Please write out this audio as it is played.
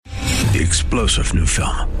The explosive new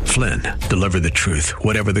film, Flynn, deliver the truth,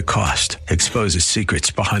 whatever the cost, exposes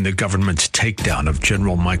secrets behind the government's takedown of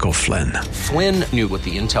General Michael Flynn. Flynn knew what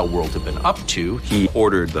the intel world had been up to. He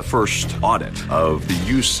ordered the first audit of the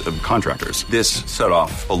use of contractors. This set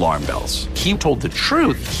off alarm bells. He told the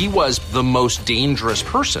truth. He was the most dangerous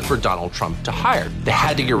person for Donald Trump to hire. They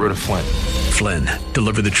had to get rid of Flynn. Flynn,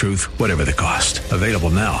 deliver the truth, whatever the cost. Available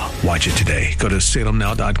now. Watch it today. Go to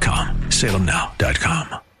salemnow.com.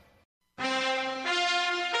 salemnow.com.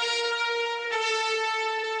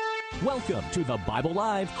 Welcome to the Bible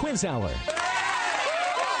Live Quiz Hour.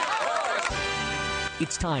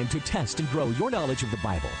 It's time to test and grow your knowledge of the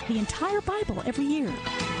Bible. The entire Bible every year.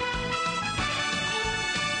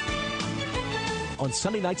 On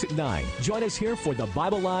Sunday nights at 9, join us here for the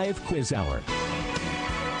Bible Live Quiz Hour.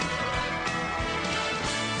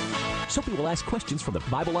 Soapy will ask questions from the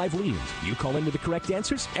Bible Live leaders. You call in with the correct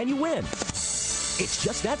answers, and you win. It's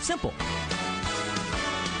just that simple.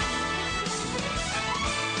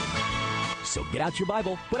 So get out your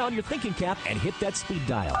Bible, put on your thinking cap, and hit that speed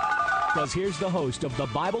dial. Because here's the host of the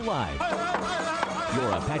Bible Live,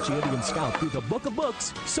 your Apache Indian scout through the book of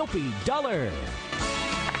books, Soapy Dollar.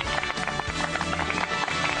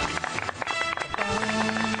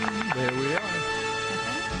 There we are.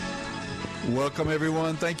 Welcome,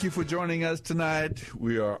 everyone. Thank you for joining us tonight.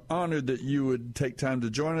 We are honored that you would take time to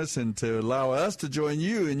join us and to allow us to join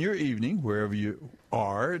you in your evening, wherever you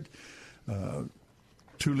are.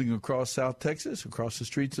 Tooling across South Texas, across the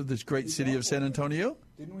streets of this great city of San Antonio.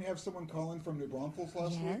 Didn't we have someone call in from New Braunfels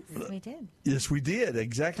last week? Yes, we did. Yes, we did.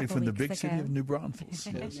 Exactly, from the big city of New Braunfels.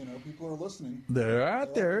 Yes. You know, people are listening. They're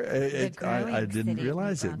out there. I didn't city of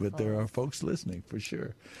realize New it, but there are Braunfels. folks listening for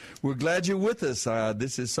sure. We're glad you're with us.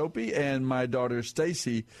 This is Soapy, and my daughter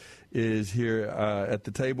Stacy is here at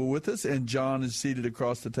the table with us, and John is seated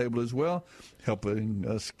across the table as well, helping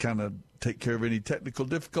us kind of take care of any technical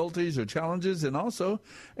difficulties or challenges, and also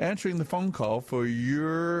answering the phone call for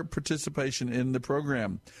your participation in the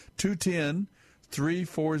program.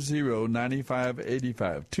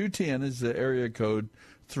 210-340-9585. 210 is the area code,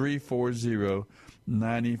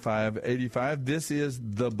 340-9585. This is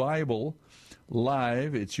the Bible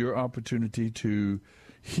Live. It's your opportunity to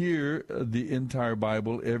hear the entire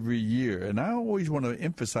Bible every year. And I always want to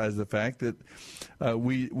emphasize the fact that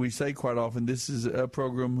we say quite often this is a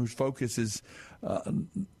program whose focus is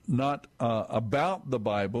not about the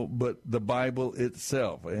Bible, but the Bible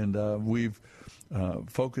itself. And we've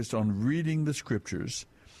focused on reading the Scriptures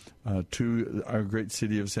to our great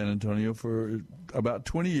city of San Antonio for about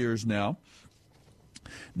 20 years now.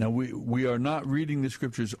 Now, we are not reading the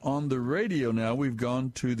Scriptures on the radio now. We've gone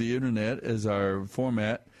to the Internet as our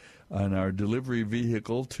format and our delivery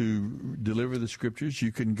vehicle to deliver the Scriptures.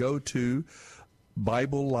 You can go to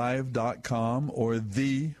BibleLive.com or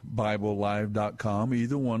TheBibleLive.com.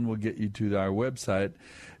 Either one will get you to our website.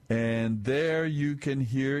 And there you can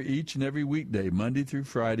hear each and every weekday, Monday through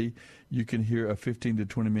Friday, you can hear a 15 to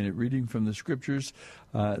 20-minute reading from the Scriptures,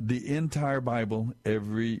 the entire Bible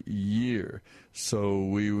every year. So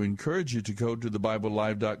we encourage you to go to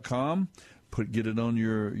theBibleLive.com, get it on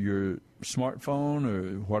your smartphone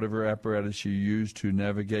or whatever apparatus you use to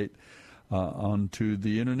navigate onto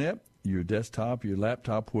the Internet, your desktop, your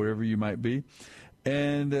laptop, wherever you might be.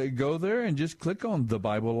 And go there and just click on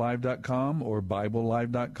theBibleLive.com or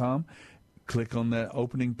BibleLive.com. Click on that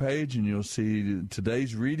opening page, and you'll see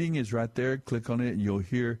today's reading is right there. Click on it, and you'll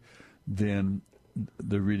hear then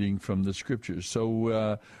the reading from the Scriptures.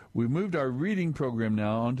 So we moved our reading program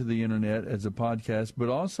now onto the Internet as a podcast, but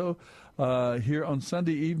also here on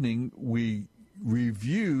Sunday evening, we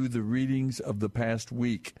review the readings of the past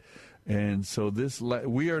week. And so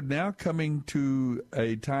we are now coming to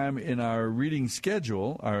a time in our reading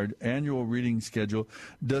schedule. Our annual reading schedule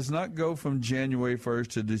does not go from January 1st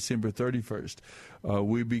to December 31st.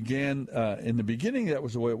 We began, in the beginning that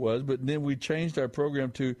was the way it was, but then we changed our program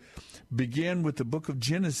to begin with the book of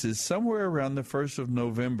Genesis somewhere around the 1st of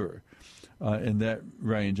November. In that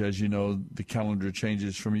range. As you know, the calendar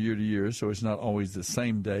changes from year to year, so it's not always the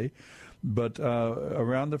same day. But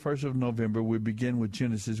around the 1st of November, we begin with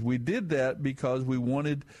Genesis. We did that because we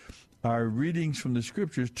wanted our readings from the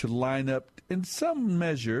Scriptures to line up in some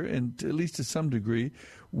measure, and at least to some degree,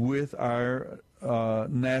 with our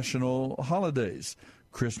national holidays,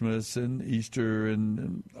 Christmas and Easter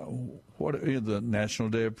and the National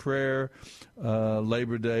Day of Prayer,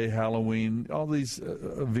 Labor Day, Halloween, all these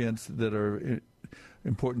events that are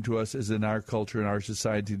important to us as in our culture and our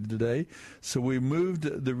society today. So we moved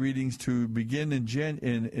the readings to begin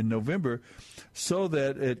in November, so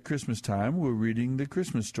that at Christmas time we're reading the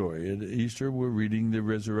Christmas story. At Easter we're reading the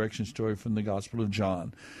resurrection story from the Gospel of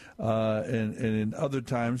John. And in other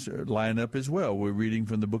times line up as well. We're reading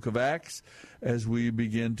from the book of Acts as we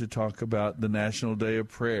begin to talk about the National Day of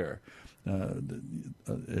Prayer. The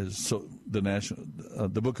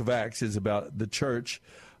book of Acts is about the church,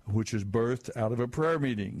 which was birthed out of a prayer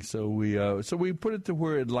meeting. So we put it to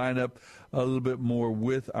where it line up a little bit more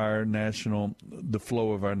with the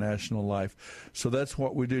flow of our national life. So that's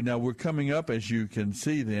what we do. Now we're coming up, as you can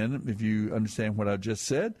see then, if you understand what I just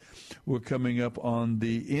said, we're coming up on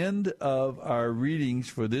the end of our readings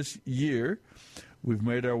for this year. We've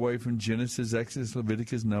made our way from Genesis, Exodus,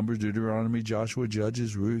 Leviticus, Numbers, Deuteronomy, Joshua,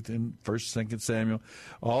 Judges, Ruth, and 1st, 2nd Samuel,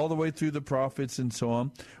 all the way through the prophets and so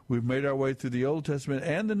on. We've made our way through the Old Testament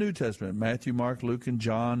and the New Testament, Matthew, Mark, Luke, and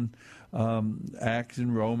John, Acts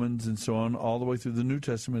and Romans and so on, all the way through the New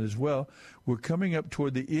Testament as well. We're coming up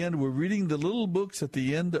toward the end. We're reading the little books at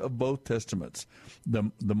the end of both Testaments, the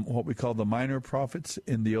what we call the minor prophets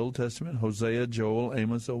in the Old Testament, Hosea, Joel,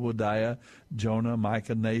 Amos, Obadiah, Jonah,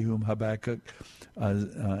 Micah, Nahum, Habakkuk,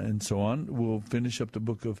 and so on. We'll finish up the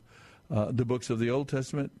books of the Old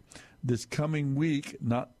Testament this coming week.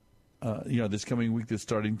 This coming week that's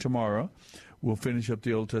starting tomorrow. We'll finish up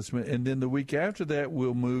the Old Testament, and then the week after that,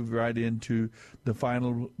 we'll move right into the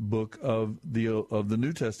final book of the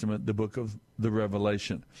New Testament, the book of the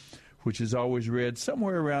Revelation, which is always read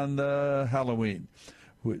somewhere around Halloween.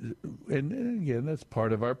 And again, that's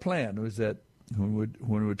part of our plan. Was that when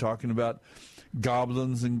we're talking about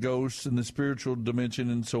goblins and ghosts and the spiritual dimension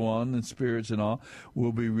and so on, and spirits and all,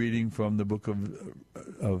 we'll be reading from the book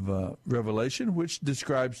of Revelation, which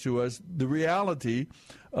describes to us the reality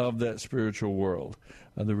of that spiritual world,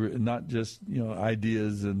 not just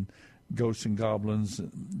ideas and ghosts and goblins,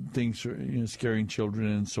 things scaring children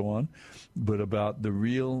and so on, but about the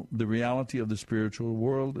reality of the spiritual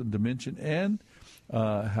world and dimension, and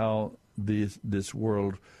how this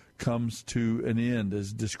world comes to an end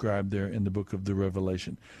as described there in the book of the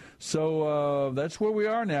Revelation. So that's where we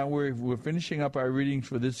are now. We're finishing up our readings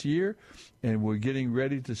for this year, and we're getting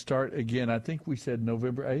ready to start again. I think we said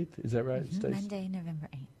November 8th. Is that right, Stacey? Monday, November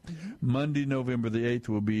 8th. Mm-hmm. Monday, November the 8th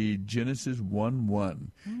will be Genesis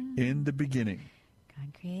 1:1. In the beginning,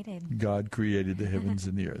 God created the heavens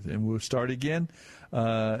and the earth. And we'll start again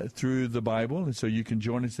through the Bible, and so you can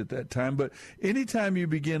join us at that time. But anytime you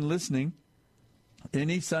begin listening,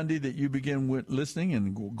 any Sunday that you begin listening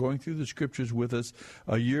and going through the Scriptures with us,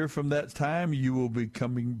 a year from that time, you will be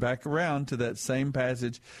coming back around to that same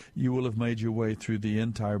passage. You will have made your way through the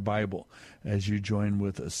entire Bible as you join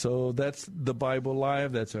with us. So that's the Bible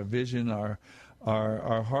Live. That's our vision. Our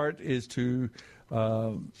heart is to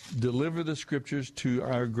deliver the Scriptures to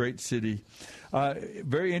our great city.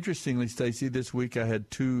 Very interestingly, Stacey, this week I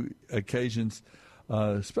had two occasions,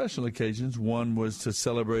 special occasions. One was to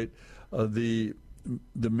celebrate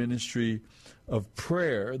the ministry of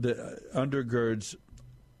prayer that undergirds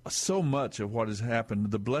so much of what has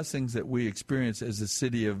happened, the blessings that we experience as the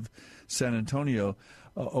city of San Antonio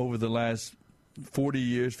over the last 40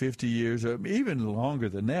 years, 50 years, or even longer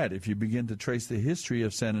than that. If you begin to trace the history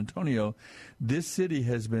of San Antonio, this city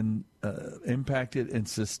has been impacted and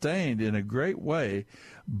sustained in a great way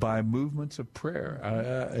by movements of prayer.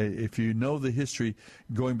 If you know the history,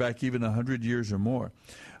 going back even 100 years or more.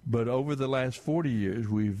 But over the last 40 years,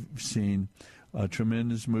 we've seen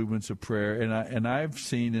tremendous movements of prayer. And I've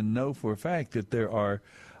seen and know for a fact that there are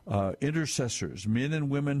intercessors, men and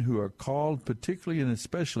women who are called particularly and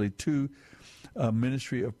especially to a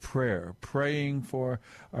ministry of prayer, praying for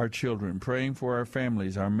our children, praying for our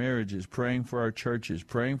families, our marriages, praying for our churches,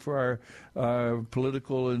 praying for our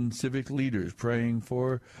political and civic leaders, praying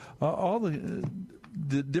for all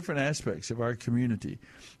the different aspects of our community.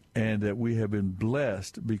 And that we have been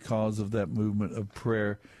blessed because of that movement of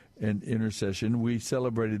prayer and intercession. We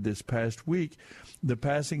celebrated this past week the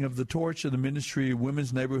passing of the torch of the ministry of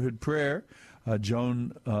Women's Neighborhood Prayer.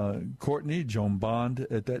 Joan Bond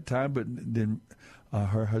at that time, but then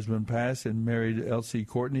her husband passed and married Elsie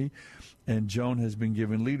Courtney, and Joan has been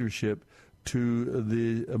given leadership to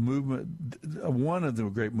the movement, one of the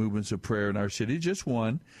great movements of prayer in our city, just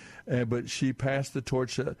one, but she passed the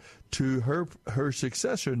torch to her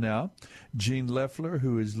successor now, Jean Leffler,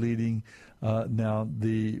 who is leading now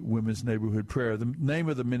the Women's Neighborhood Prayer. The name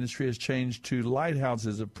of the ministry has changed to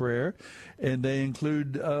Lighthouses of Prayer, and they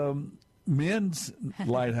include men's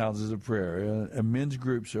lighthouses of prayer, and men's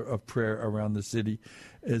groups of prayer around the city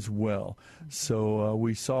as well. So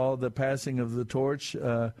we saw the passing of the torch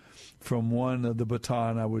from one of the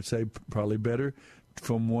baton, I would say probably better,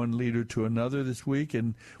 from one leader to another this week,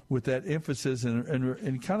 and with that emphasis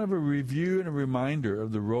and kind of a review and a reminder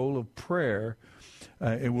of the role of prayer.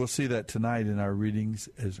 And we'll see that tonight in our readings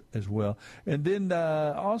as well. And then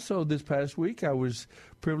also this past week, I was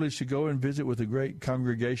privileged to go and visit with a great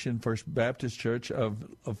congregation, First Baptist Church of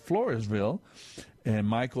Floresville. And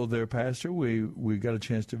Michael, their pastor, we got a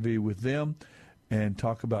chance to be with them and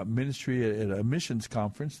talk about ministry at a missions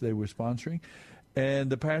conference they were sponsoring. And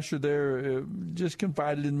the pastor there just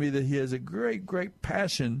confided in me that he has a great, great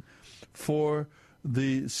passion for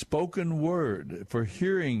the spoken word, for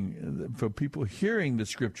people hearing the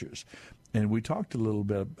scriptures. And we talked a little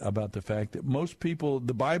bit about the fact that most people,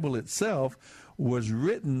 the Bible itself was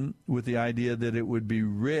written with the idea that it would be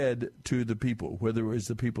read to the people, whether it was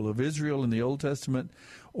the people of Israel in the Old Testament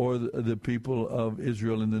or the people of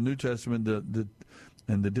Israel in the New Testament,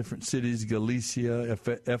 and the different cities, Galatia,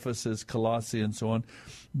 Ephesus, Colossae, and so on.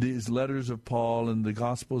 These letters of Paul and the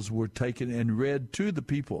Gospels were taken and read to the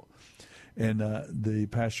people. And the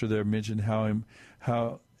pastor there mentioned how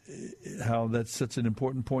that's such an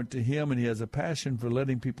important point to him, and he has a passion for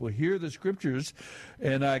letting people hear the scriptures.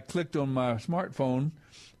 And I clicked on my smartphone,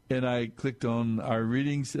 and I clicked on our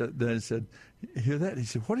readings. That said, hear that? He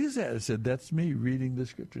said, what is that? I said, that's me reading the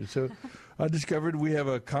scriptures. So I discovered we have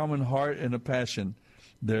a common heart and a passion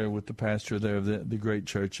there with the pastor there of the great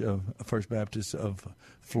church of First Baptist of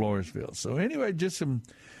Floresville. So anyway, just some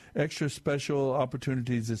extra special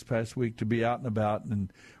opportunities this past week to be out and about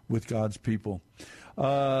and with God's people.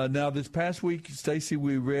 Now, this past week, Stacy,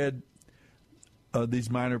 we read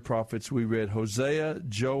these minor prophets. We read Hosea,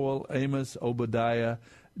 Joel, Amos, Obadiah,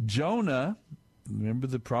 Jonah. Remember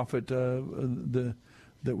the prophet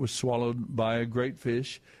that was swallowed by a great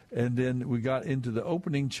fish. And then we got into the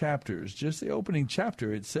opening chapters, just the opening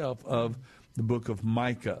chapter itself of the book of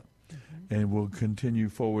Micah. And we'll continue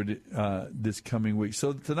forward this coming week.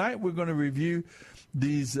 So tonight we're going to review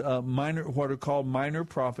these what are called minor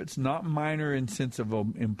prophets, not minor in sense of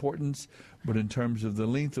importance, but in terms of the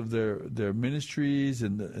length of their ministries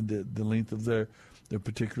and the length of their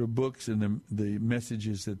particular books and the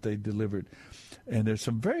messages that they delivered. And there's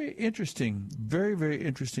some very interesting, very, very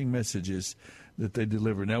interesting messages that they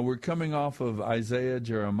deliver. Now, we're coming off of Isaiah,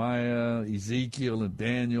 Jeremiah, Ezekiel, and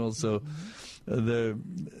Daniel, so we're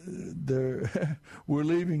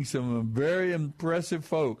leaving some very impressive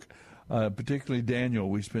folk, particularly Daniel.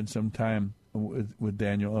 We spent some time with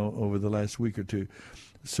Daniel over the last week or two.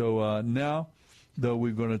 So now, though,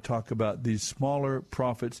 we're going to talk about these smaller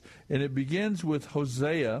prophets, and it begins with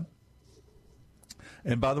Hosea.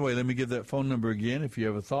 And by the way, let me give that phone number again. If you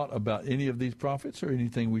have a thought about any of these prophets or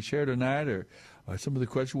anything we share tonight or some of the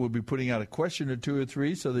questions, we'll be putting out a question or two or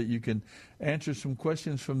three so that you can answer some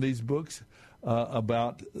questions from these books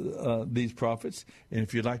about these prophets. And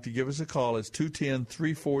if you'd like to give us a call, it's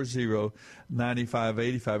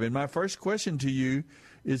 210-340-9585. And my first question to you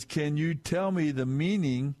is, can you tell me the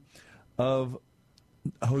meaning of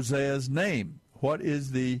Hosea's name? What is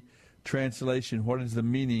the translation? What is the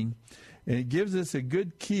meaning? And it gives us a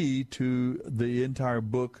good key to the entire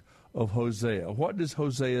book of Hosea. What does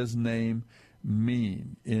Hosea's name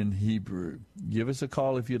mean in Hebrew? Give us a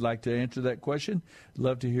call if you'd like to answer that question.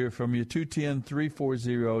 Love to hear from you.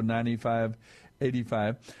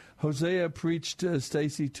 210-340-9585. Hosea preached,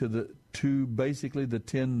 Stacy, to basically the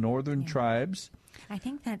 10 northern tribes. I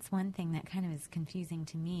think that's one thing that kind of is confusing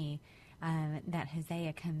to me, that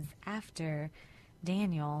Hosea comes after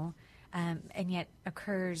Daniel, and yet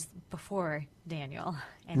occurs before Daniel.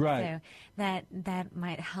 And right. So that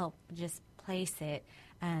might help just place it.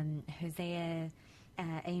 Hosea,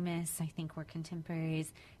 Amos, I think were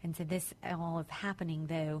contemporaries. And so this all is happening,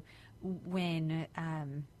 though, when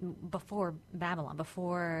before Babylon,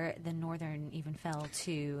 before the northern even fell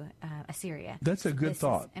to Assyria. That's a good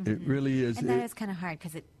thought. It really is. And that is kind of hard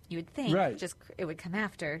because you would think it would come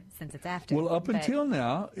after, since it's after. Well, up until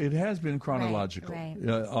now, it has been chronological. Right.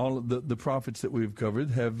 All of the prophets that we've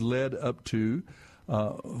covered have led up to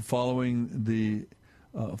following the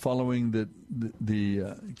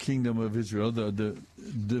kingdom of Israel, the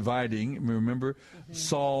dividing. Remember,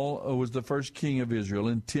 Saul was the first king of Israel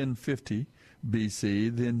in 1050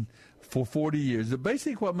 BC. Then for 40 years,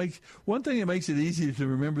 one thing that makes it easy to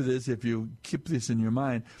remember this, if you keep this in your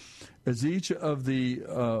mind, is each of the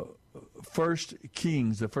first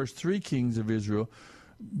kings, the first three kings of Israel,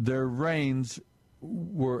 their reigns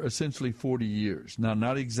were essentially 40 years. Now,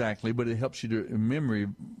 not exactly, but it helps you to remember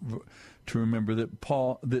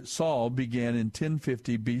that Saul began in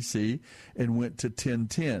 1050 BC and went to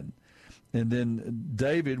 1010. And then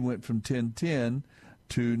David went from 1010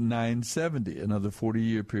 to 970, another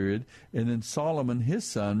 40-year period. And then Solomon, his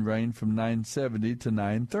son, reigned from 970 to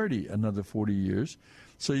 930, another 40 years.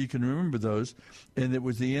 So you can remember those. And it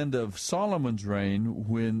was the end of Solomon's reign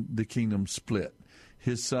when the kingdom split.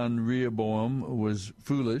 His son Rehoboam was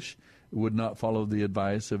foolish, would not follow the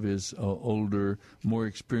advice of his older, more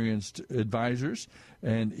experienced advisors,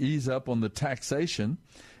 and ease up on the taxation.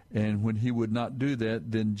 And when he would not do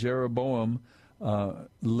that, then Jeroboam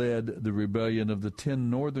led the rebellion of the 10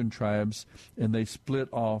 northern tribes, and they split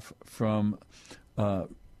off from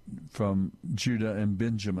Judah and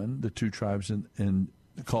Benjamin, the two tribes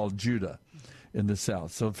called Judah in the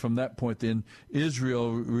south. So from that point then,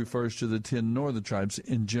 Israel refers to the 10 northern tribes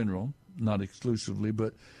in general, not exclusively,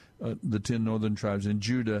 but the 10 northern tribes, and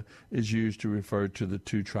Judah is used to refer to the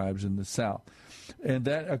two tribes in the south. And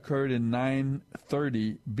that occurred in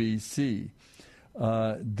 930 BC.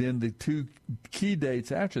 Then the two key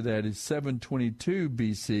dates after that is 722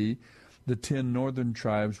 BC. The 10 northern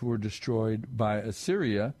tribes were destroyed by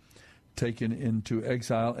Assyria, taken into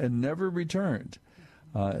exile, and never returned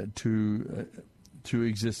to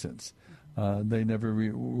existence. They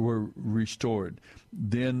never were restored.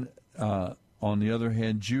 Then, on the other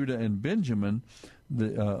hand, Judah and Benjamin,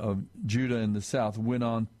 of Judah in the south, went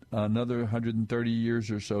on another 130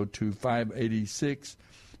 years or so to 586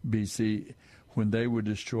 BC, when they were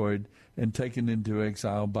destroyed and taken into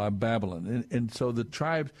exile by Babylon. And so the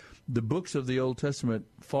tribes, the books of the Old Testament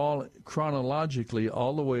fall chronologically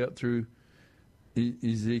all the way up through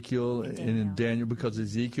Ezekiel and in Daniel, because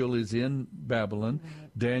Ezekiel is in Babylon,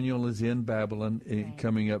 right. Daniel is in Babylon, right.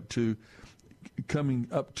 coming up to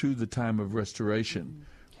the time of restoration,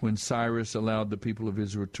 when Cyrus allowed the people of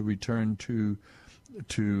Israel to return to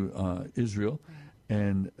Israel, right.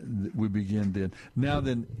 And we begin then. Now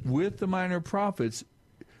then, with the minor prophets,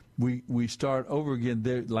 we start over again.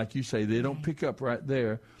 There, like you say, they don't pick up right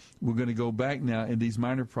there. We're going to go back now, and these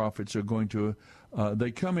minor prophets are going to.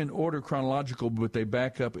 They come in order chronological, but they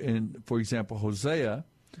back up in, for example, Hosea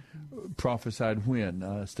prophesied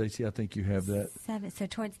when? Stacy, I think you have that. So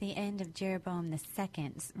towards the end of Jeroboam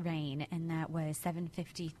II's reign, and that was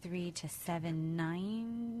 753 to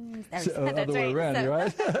 79. Other way around,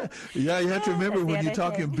 right? Yeah, you have to remember when you're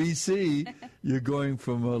talking BC, you're going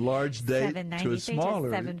from a large date to a smaller.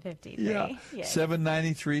 To 753. Yeah, yes.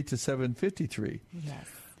 793 to 753. Yes.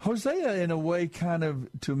 Hosea, in a way, kind of,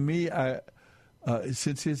 to me,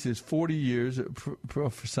 since this is 40 years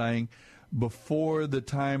prophesying before the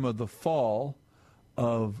time of the fall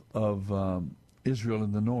of Israel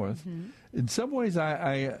in the north. Mm-hmm. In some ways,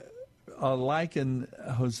 I liken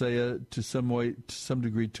Hosea to some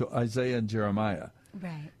degree to Isaiah and Jeremiah.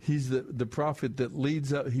 Right. He's the prophet that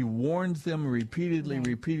leads up. He warns them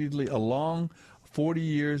repeatedly along 40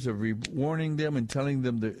 years of warning them and telling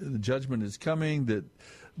them the judgment is coming, that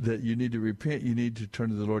you need to repent, you need to turn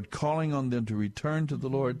to the Lord, calling on them to return to the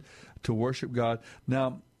Lord, to worship God.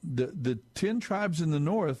 Now, the 10 tribes in the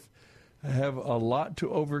north have a lot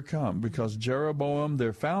to overcome, because Jeroboam,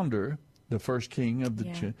 their founder, the first king of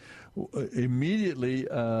the immediately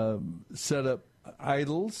set up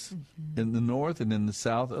idols in the north and in the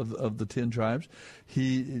south of the 10 tribes.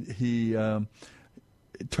 He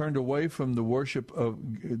turned away from the worship of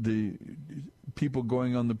the people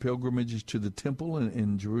going on the pilgrimages to the temple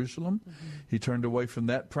in Jerusalem. Mm-hmm. He turned away from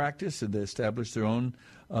that practice, and they established their own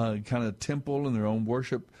kind of temple and their own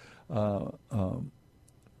worship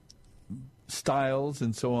styles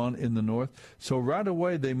and so on in the north. So right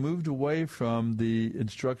away they moved away from the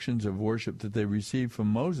instructions of worship that they received from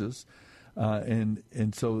Moses, and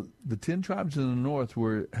so the 10 tribes in the north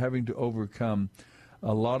were having to overcome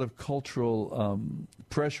a lot of cultural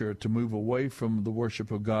pressure to move away from the worship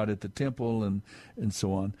of God at the temple and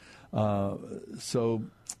so on. So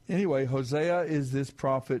anyway, Hosea is this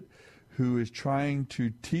prophet who is trying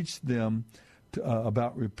to teach them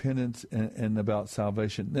about repentance and about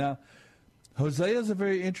salvation. Now, Hosea is a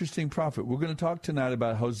very interesting prophet. We're going to talk tonight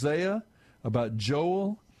about Hosea, about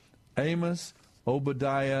Joel, Amos,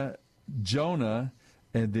 Obadiah, Jonah,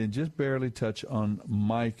 and then just barely touch on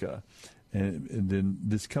Micah. And then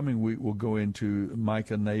this coming week, we'll go into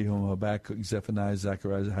Micah, Nahum, Habakkuk, Zephaniah,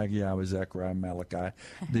 Zechariah, Haggai, Zechariah, Malachi,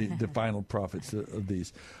 the final prophets of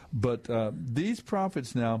these. But these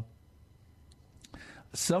prophets now,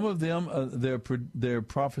 some of them, they're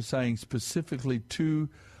prophesying specifically to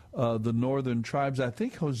the northern tribes. I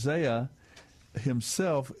think Hosea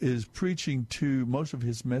himself is preaching to, most of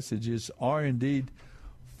his messages are indeed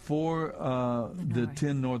for the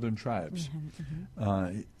 10 northern tribes.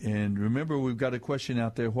 And remember, we've got a question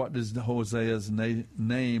out there. What does Hosea's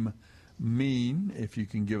name mean? If you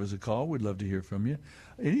can give us a call, we'd love to hear from you.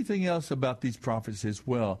 Anything else about these prophets as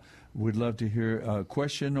well, we'd love to hear a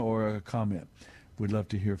question or a comment. We'd love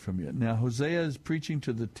to hear from you. Now, Hosea is preaching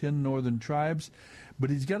to the 10 northern tribes, but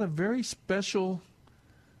he's got a very special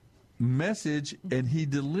message, and he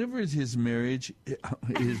delivers his message,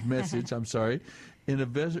 in a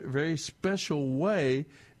very special way,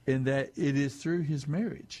 in that it is through his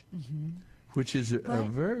marriage, which is a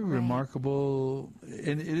very remarkable,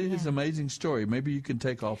 and it is an amazing story. Maybe you can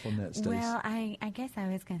take off on that, Stacey. Well, I guess I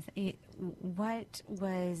was going to say, what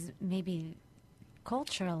was maybe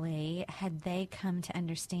culturally had they come to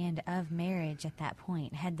understand of marriage at that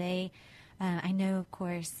point? Had they, I know, of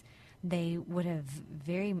course, they would have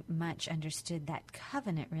very much understood that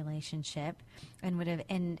covenant relationship, and would have,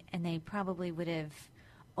 and they probably would have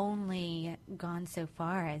only gone so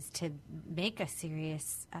far as to make a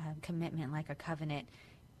serious commitment like a covenant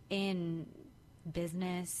in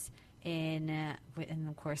business, and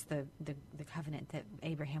of course the covenant that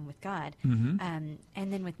Abraham with God, and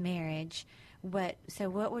then with marriage. What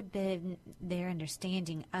would be their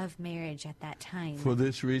understanding of marriage at that time? For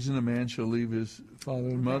this reason, a man shall leave his father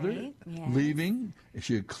and mother, leaving,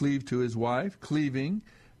 should cleave to his wife, cleaving,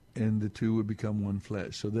 and the two would become one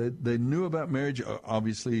flesh. So they knew about marriage,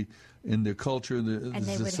 obviously, in their culture, the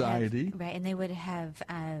society. And they would have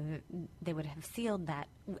sealed that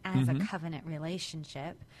as a covenant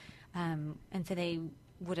relationship, and so they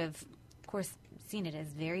would have, of course, seen it as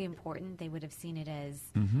very important. They would have seen it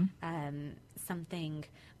as something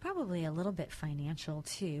probably a little bit financial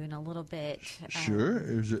too, and a little bit sure.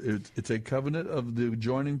 It's a covenant of the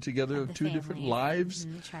joining together of two different lives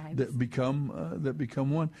that become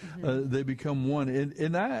one. They become one,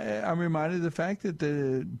 and I'm reminded of the fact that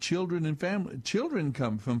the children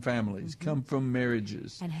come from families, come from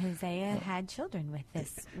marriages. And Hosea had children with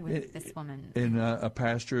this woman. And a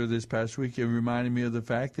pastor this past week reminded me of the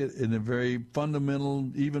fact that in a very fundamental,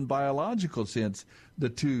 even biological sense, the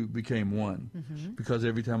two became one. Because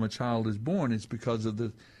every time a child is born, it's because of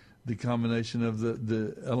the combination of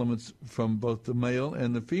the elements from both the male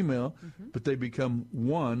and the female, but they become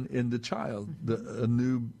one in the child. A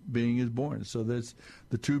new being is born. So that's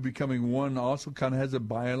the two becoming one also kind of has a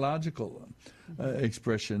biological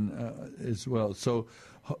expression as well. So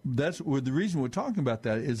that's the reason we're talking about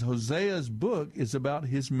that is Hosea's book is about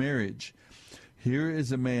his marriage. Here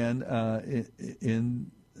is a man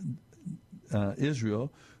in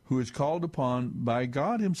Israel who is called upon by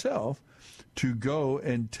God himself to go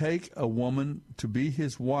and take a woman to be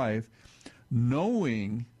his wife,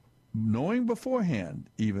 knowing beforehand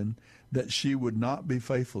even that she would not be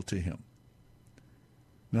faithful to him.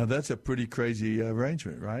 Now, that's a pretty crazy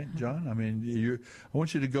arrangement, right, John? I mean, I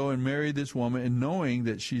want you to go and marry this woman and knowing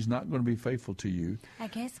that she's not going to be faithful to you. I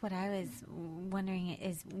guess what I was wondering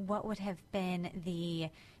is what would have been the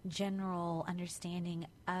general understanding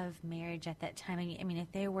of marriage at that time. I mean, if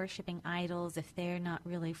they're worshiping idols, if they're not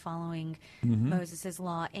really following Moses'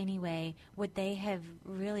 law anyway, would they have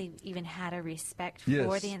really even had a respect for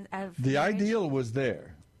the marriage? Ideal was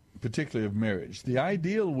there. Particularly of marriage. The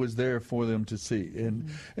ideal was there for them to see.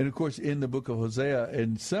 And of course, in the book of Hosea,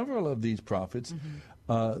 and several of these prophets,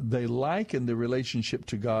 they liken the relationship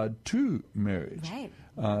to God to marriage. Right.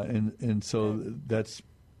 And so that's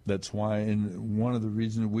why, and one of the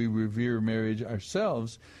reasons we revere marriage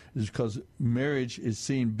ourselves is because marriage is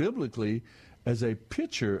seen biblically as a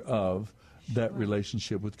picture of that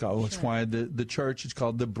relationship with God. That's why the church is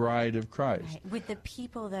called the bride of Christ. Right. Would the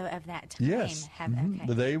people, though, of that time have...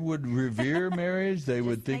 Okay. They would revere marriage. They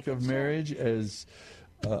would think of marriage as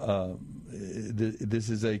this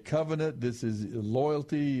is a covenant. This is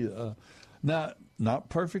loyalty. Not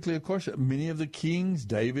perfectly, of course. Many of the kings,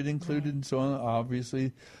 David included, and so on,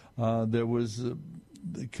 obviously, there was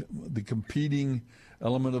the competing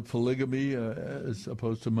element of polygamy as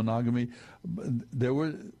opposed to monogamy.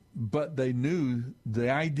 But they knew the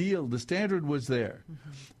ideal, the standard was there.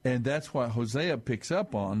 And that's what Hosea picks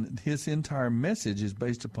up on. His entire message is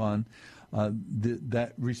based upon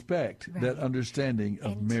that respect, that understanding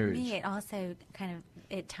of marriage. To me, it also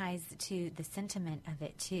it ties to the sentiment of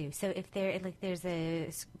it too. So if there's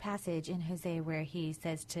a passage in Hosea where he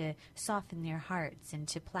says to soften your hearts and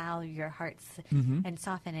to plow your hearts and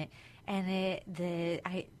soften it, and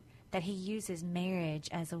that he uses marriage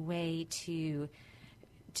as a way to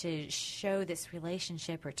to show this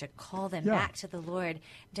relationship or to call them back to the Lord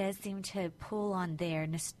does seem to pull on their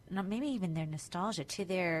maybe even their nostalgia to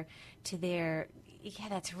their yeah,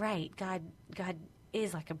 that's right. God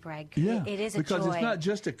is like a bridegroom. Yeah, it is a because joy. It's not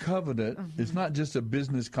just a covenant. Mm-hmm. It's not just a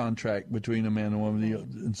business contract between a man and a woman,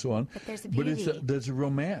 and so on. But there's a beauty. But there's a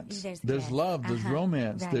romance. There's love. There's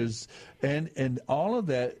romance. Right. There's and all of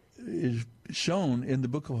that is shown in the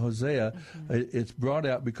book of Hosea. Mm-hmm. It's brought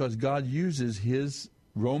out because God uses His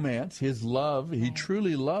romance, His love. Right. He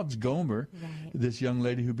truly loves Gomer, this young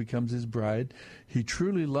lady who becomes His bride. He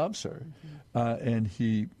truly loves her, and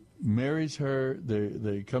He marries her.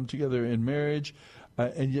 They come together in marriage.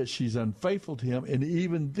 And yet she's unfaithful to him. And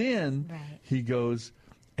even then, he goes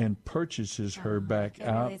and purchases her back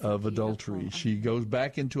out of adultery. She goes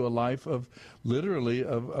back into a life of, literally,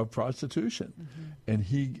 of prostitution. Mm-hmm. And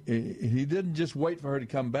he didn't just wait for her to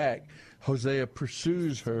come back. Hosea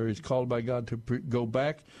pursues her. He's called by God to go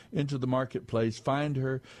back into the marketplace, find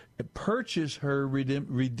her, purchase her,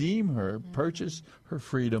 redeem her, purchase her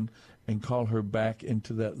freedom, and call her back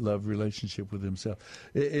into that love relationship with Himself.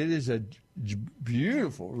 It is a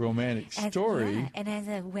beautiful romantic story. And as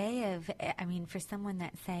a way of, I mean, for someone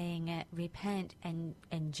that's saying repent and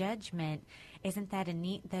judgment, isn't that a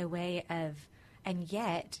neat, though, way of, and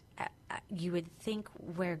yet you would think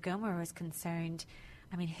where Gomer was concerned,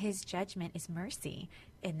 I mean, his judgment is mercy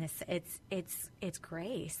in this. It's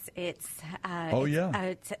grace. It's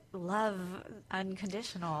it's love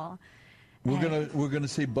unconditional. We're gonna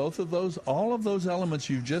see both of those, all of those elements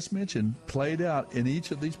you've just mentioned, played out in each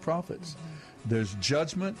of these prophets. There's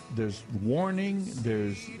judgment, there's warning,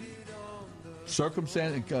 there's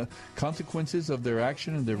consequences of their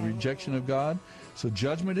action and their rejection of God. So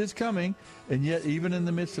judgment is coming, and yet even in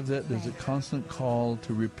the midst of that, there's a constant call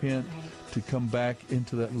to repent, to come back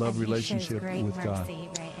into that love relationship with God.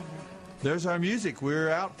 There's our music.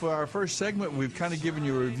 We're out for our first segment. We've kind of given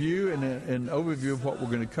you a review and an overview of what we're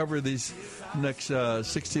going to cover these next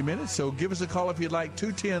 60 minutes. So give us a call if you'd like,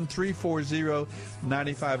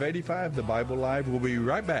 210-340-9585. The Bible Live. We'll be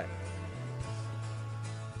right back.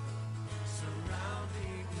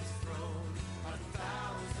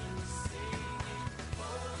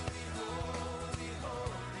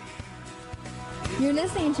 You're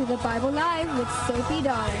listening to The Bible Live with Soapy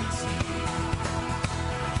Dollar.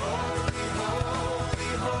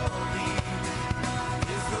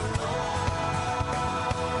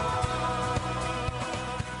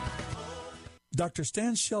 Dr.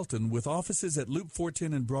 Stan Shelton, with offices at Loop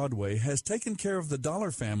 410 and Broadway, has taken care of the Dollar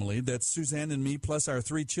family, that's Suzanne and me plus our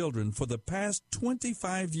 3 children, for the past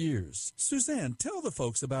 25 years. Suzanne, tell the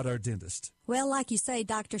folks about our dentist. Well, like you say,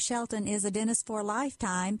 Dr. Shelton is a dentist for a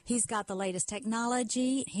lifetime. He's got the latest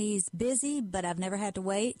technology. He's busy, but I've never had to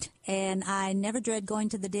wait. And I never dread going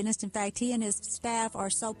to the dentist. In fact, he and his staff are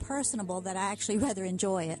so personable that I actually rather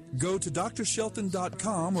enjoy it. Go to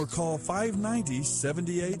drshelton.com or call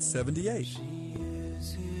 590-7878.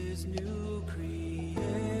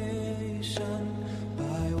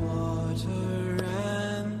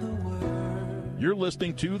 You're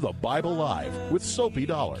listening to The Bible Live with Soapy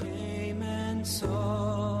Dollar.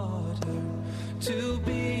 To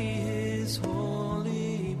be His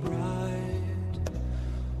holy bride,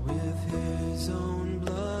 with His own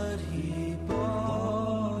blood He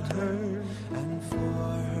bought her, and for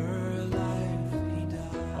her life He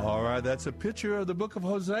died. All right, that's a picture of the book of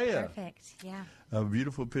Hosea. Perfect, yeah. A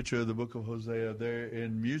beautiful picture of the book of Hosea there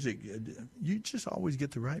in music. You just always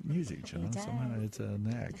get the right music, you know. Somehow it's a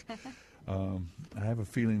knack. I have a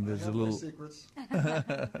feeling there's a little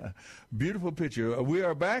beautiful picture. We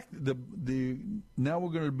are back. Now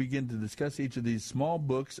we're going to begin to discuss each of these small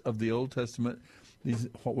books of the Old Testament. These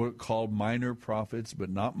what were called minor prophets, but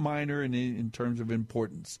not minor in terms of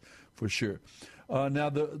importance, for sure. Now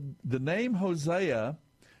the name Hosea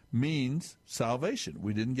means salvation.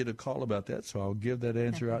 We didn't get a call about that, so I'll give that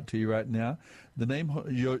answer out to you right now. The name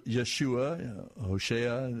Yeshua,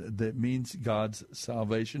 Hosea, that means God's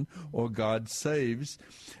salvation or God saves.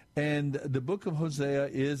 And the book of Hosea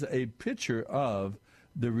is a picture of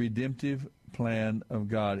the redemptive plan of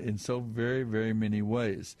God in so very, very many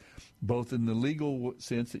ways, both in the legal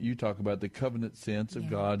sense that you talk about, the covenant sense of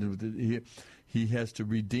God. He has to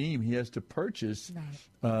redeem, he has to purchase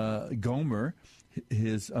Gomer,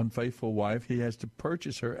 his unfaithful wife. He has to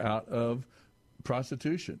purchase her out of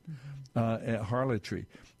prostitution, harlotry,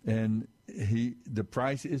 and the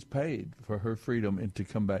price is paid for her freedom and to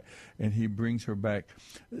come back, and he brings her back.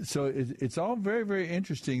 So it's all very, very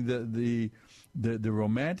interesting. The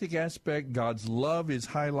romantic aspect, God's love is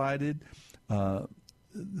highlighted.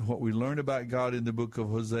 What we learn about God in the book of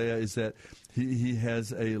Hosea is that he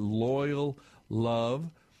has a loyal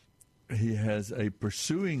love He has a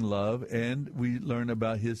pursuing love, and we learn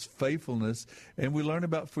about his faithfulness, and we learn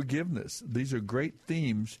about forgiveness. These are great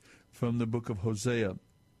themes from the book of Hosea.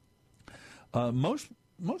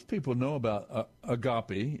 Most people know about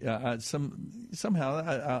agape.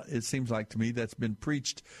 Somehow it seems like to me that's been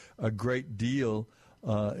preached a great deal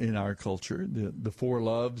in our culture. The four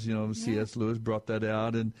loves, C.S. Lewis brought that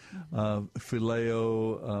out, and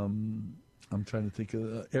phileo. I'm trying to think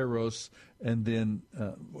of Eros, and then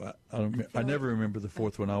I never remember the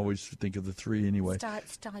fourth one. I always think of the three anyway.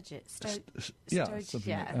 Stoja.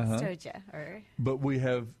 But we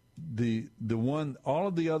have the one. All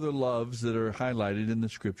of the other loves that are highlighted in the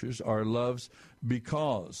scriptures are loves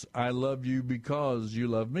because I love you because you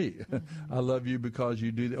love me. Mm-hmm. I love you because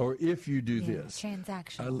you do, or if you do this.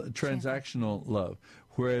 Transactional love.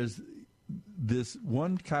 Whereas this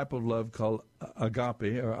one type of love called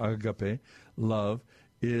agape love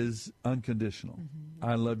is unconditional. Mm-hmm.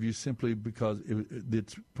 I love you simply because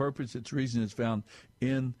its purpose, its reason is found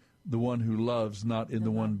in the one who loves, not in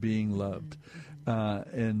the one being loved.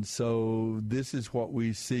 Mm-hmm. And so this is what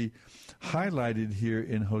we see highlighted here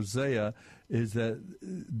in Hosea, is that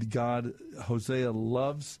Hosea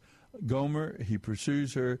loves Gomer. He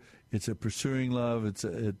pursues her. It's a pursuing love. It's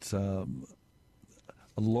a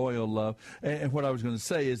loyal love. And what I was going to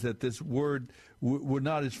say is that this word, we're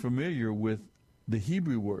not as familiar with the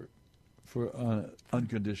Hebrew word for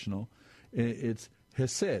unconditional. It's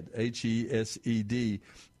hesed, H-E-S-E-D,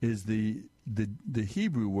 is the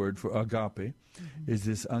Hebrew word for agape, is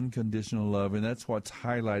this unconditional love, and that's what's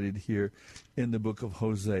highlighted here in the book of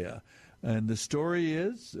Hosea. And the story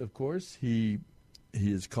is, of course, he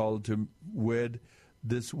is called to wed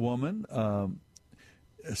this woman.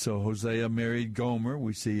 So Hosea married Gomer,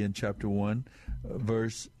 we see in chapter 1,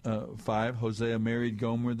 verse 5. Hosea married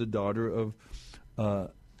Gomer, the daughter of,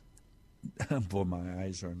 boy, my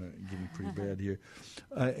eyes are getting pretty bad here,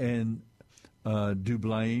 and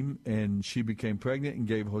Dublaim, and she became pregnant and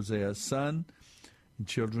gave Hosea a son, and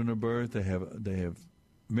children of birth. They have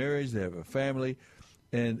marriage, they have a family,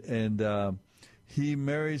 and he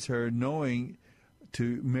marries her knowing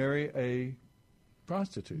to marry a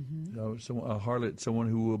prostitute, a harlot, someone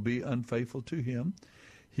who will be unfaithful to him.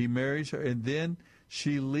 He marries her, and then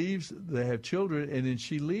she leaves. They have children, and then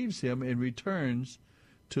she leaves him and returns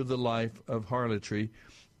to the life of harlotry.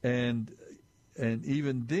 And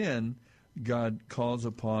even then, God calls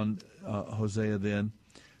upon Hosea then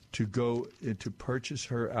to go and to purchase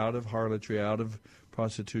her out of harlotry, out of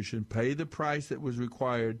prostitution, pay the price that was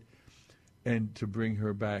required, and to bring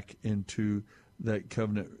her back into that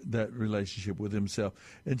covenant, that relationship with himself.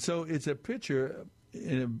 And so it's a picture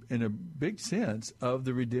in a big sense of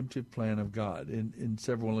the redemptive plan of God in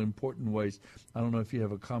several important ways. I don't know if you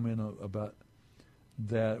have a comment about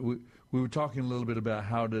that. We were talking a little bit about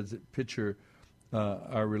how does it picture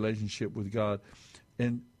our relationship with God.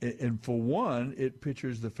 And for one, it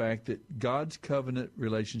pictures the fact that God's covenant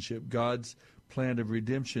relationship, God's plan of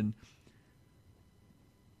redemption,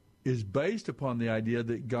 is based upon the idea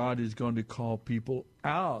that God is going to call people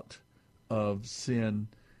out of sin,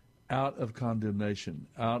 out of condemnation,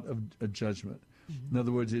 out of a judgment. Mm-hmm. In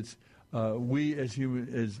other words, it's we as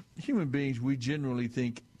human beings, we generally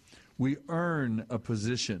think we earn a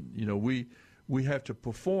position. We have to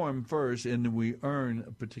perform first, and then we earn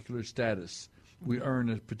a particular status. Mm-hmm. We earn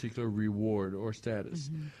a particular reward or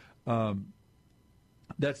status. Mm-hmm.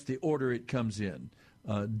 That's the order it comes in.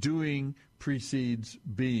 Doing precedes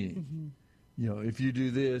being. Mm-hmm. If you do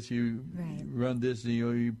this, you run this, and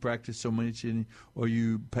you practice so much, or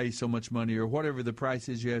you pay so much money, or whatever the price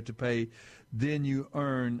is you have to pay, then you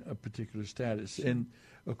earn a particular status. And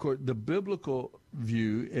of course, the biblical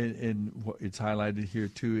view, and it's highlighted here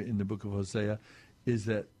too in the book of Hosea, is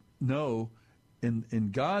that no, in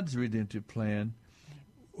God's redemptive plan,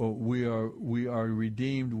 we are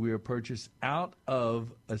redeemed, we are purchased out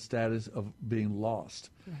of a status of being lost.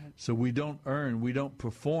 Right. So we don't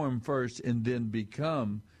perform first and then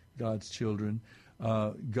become God's children.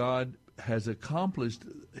 God has accomplished,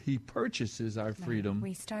 he purchases our freedom.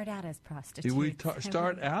 We start out as prostitutes. We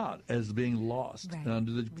start out as being lost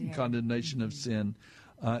under the condemnation of sin.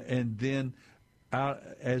 And then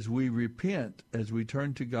as we repent, as we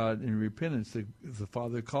turn to God in repentance, the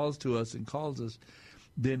Father calls to us and calls us,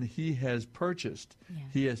 then he has purchased. Yeah.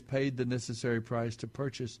 He has paid the necessary price to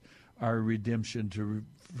purchase our redemption, to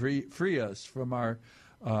free us from our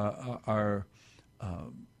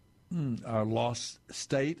lost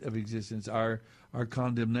state of existence, our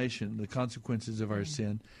condemnation, the consequences of our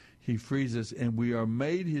sin. He frees us, and we are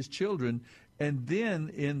made his children. And then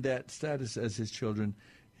in that status as his children,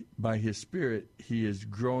 by his Spirit, he is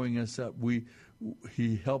growing us up.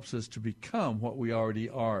 he helps us to become what we already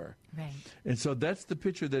are. Right. And so that's the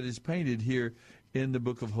picture that is painted here in the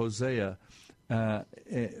book of Hosea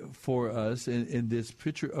for us in this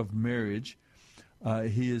picture of marriage.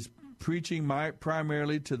 He is preaching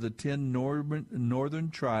primarily to the 10 northern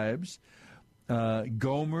tribes.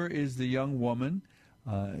 Gomer is the young woman.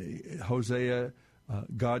 Hosea,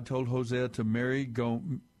 God told Hosea to marry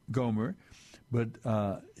Gomer, but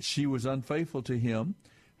she was unfaithful to him,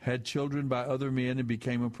 had children by other men, and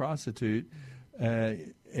became a prostitute.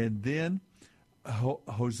 And then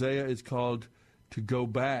Hosea is called to go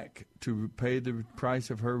back to pay the price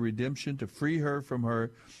of her redemption, to free her from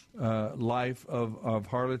her life of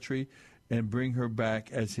harlotry and bring her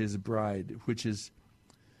back as his bride, which is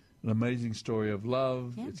an amazing story of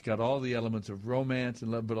love. Yeah. It's got all the elements of romance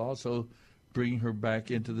and love, but also bringing her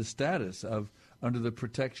back into the status of under the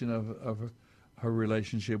protection of her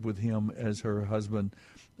relationship with him as her husband,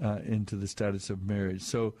 into the status of marriage.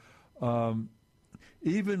 So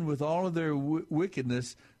even with all of their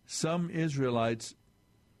wickedness, some Israelites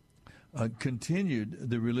continued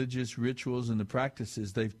the religious rituals and the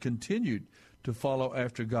practices. They've continued to follow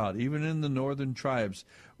after God, even in the northern tribes.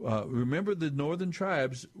 Remember, the northern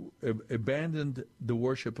tribes abandoned the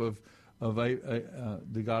worship of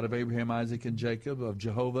the God of Abraham, Isaac, and Jacob, of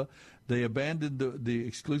Jehovah. They abandoned the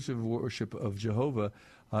exclusive worship of Jehovah,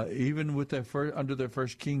 even with under their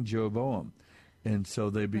first king, Jeroboam. And so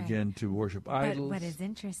they began to worship idols. But what is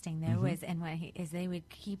interesting, though, is they would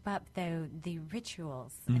keep up, though, the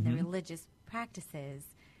rituals and the religious practices.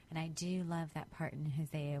 And I do love that part in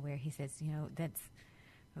Hosea where he says, that's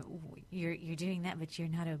you're doing that, but you're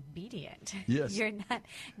not obedient. Yes, you're not.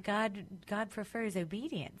 God prefers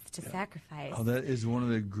obedience to sacrifice. Oh, that is one of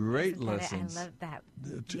the great lessons. I love that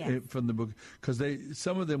from the book, because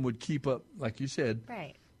some of them would keep up, like you said,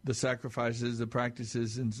 right. The sacrifices, the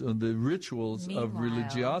practices, and the rituals of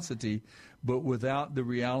religiosity, but without the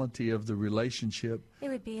reality of the relationship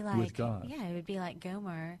with God. Yeah, it would be like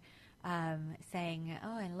Gomer saying,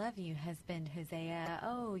 "Oh, I love you, husband Hosea.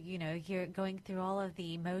 Oh, you're going through all of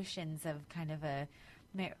the emotions of kind of a."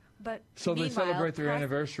 But so they celebrate their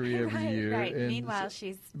anniversary every year. Right. And meanwhile,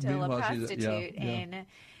 she's still a prostitute,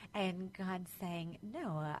 and God's saying,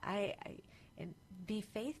 "No, I be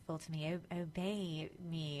faithful to me, obey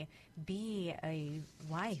me, be a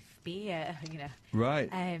wife, be a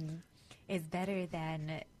right. Is better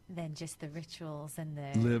than just the rituals and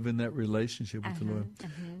the live in that relationship with the Lord."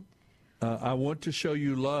 I want to show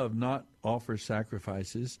you love, not offer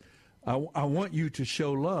sacrifices. I want you to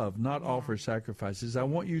show love, not offer sacrifices. I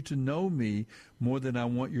want you to know me more than I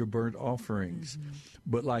want your burnt offerings.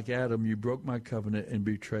 But like Adam, you broke my covenant and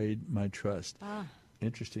betrayed my trust.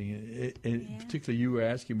 Interesting. And particularly you were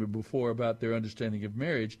asking me before about their understanding of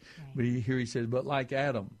marriage, but here he says, but like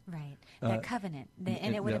Adam. Right. That covenant.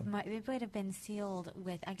 And it would have been sealed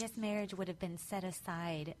with, I guess marriage would have been set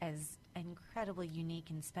aside as incredibly unique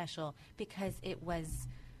and special because it was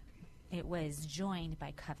joined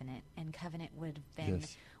by covenant, and covenant would have been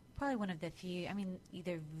probably one of the few,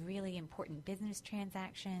 either really important business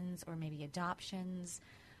transactions or maybe adoptions.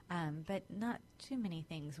 But not too many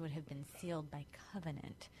things would have been sealed by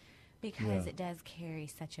covenant because it does carry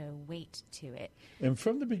such a weight to it. And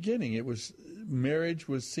from the beginning, marriage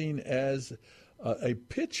was seen as a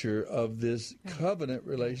picture of this covenant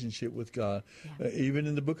relationship with God. Even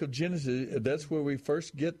in the book of Genesis, that's where we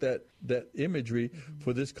first get that imagery.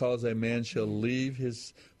 For this cause a man shall leave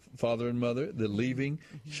his father and mother. The leaving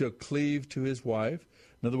shall cleave to his wife.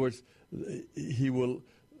 In other words, he will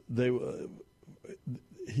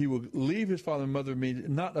leave his father and mother,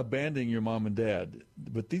 not abandoning your mom and dad.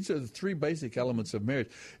 But these are the three basic elements of marriage.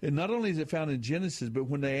 And not only is it found in Genesis, but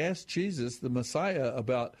when they asked Jesus, the Messiah,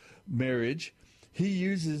 about marriage, he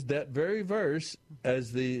uses that very verse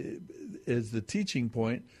as the teaching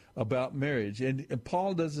point about marriage. And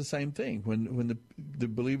Paul does the same thing. When the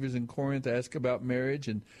believers in Corinth ask about marriage,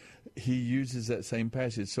 and he uses that same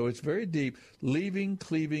passage. So it's very deep. Leaving,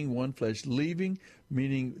 cleaving, one flesh. Leaving,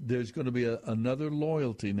 meaning there's going to be another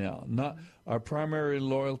loyalty now. Not our primary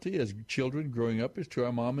loyalty as children growing up is to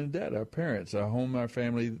our mom and dad, our parents, our home, our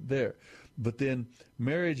family there. But then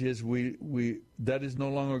marriage is that is no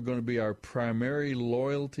longer going to be our primary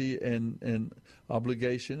loyalty and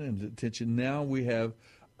obligation and attention. Now we have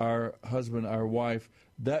our husband, our wife.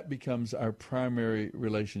 That becomes our primary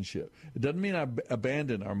relationship. It doesn't mean I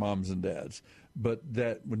abandon our moms and dads, but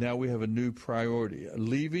that now we have a new priority.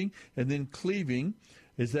 Leaving and then cleaving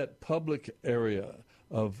is that public area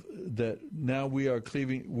of that now we are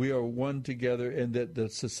cleaving, we are one together, and that the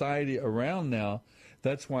society around now,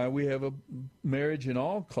 that's why we have a marriage in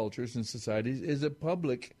all cultures and societies is a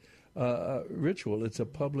public ritual. It's a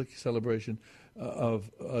public celebration of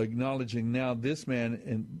acknowledging now this man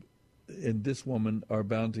and this woman are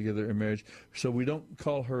bound together in marriage. So we don't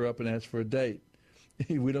call her up and ask for a date.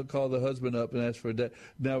 We don't call the husband up and ask for a date.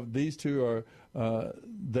 Now these two are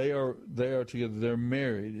they are together. They're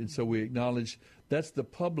married, and so we acknowledge that's the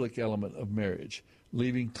public element of marriage.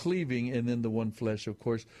 Cleaving, and then the one flesh. Of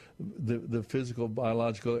course, the physical,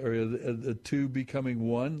 biological area, the two becoming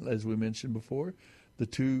one, as we mentioned before, the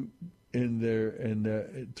two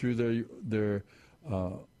through their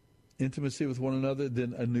intimacy with one another.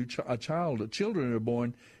 Then children are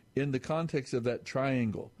born in the context of that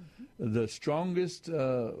triangle. Mm-hmm. The strongest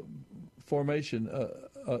formation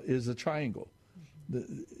is a triangle.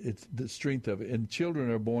 It's the strength of it, and children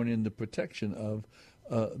are born in the protection of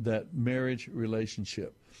that marriage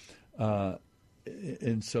relationship.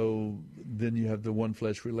 And so then you have the one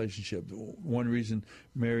flesh relationship. One reason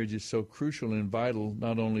marriage is so crucial and vital,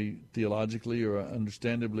 not only theologically or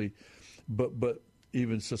understandably, but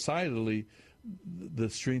even societally, the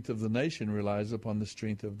strength of the nation relies upon the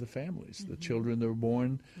strength of the families. Mm-hmm. The children that are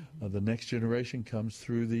born, the next generation comes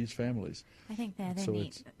through these families. I think that so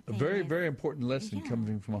it's a very, very important lesson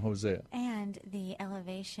coming from Hosea. And the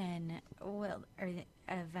elevation of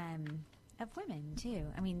women too.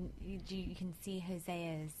 I mean, you can see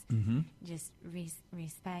Hosea's just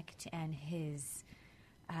respect and his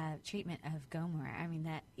treatment of Gomer. I mean,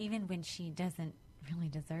 that even when she doesn't really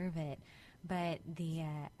deserve it. But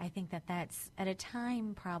I think that's at a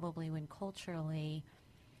time probably when culturally,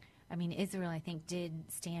 I mean, Israel, I think,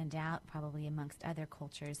 did stand out probably amongst other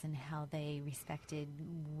cultures in how they respected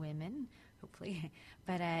women, hopefully.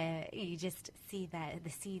 But you just see that the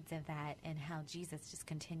seeds of that and how Jesus just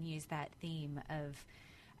continues that theme of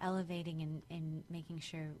elevating and making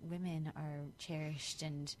sure women are cherished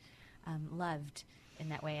and loved in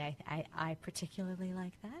that way. I particularly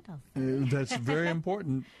like that. That's very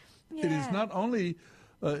important. Yeah. It is not only,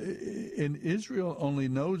 and Israel only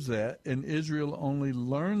knows that, and Israel only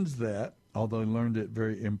learns that, although they learned it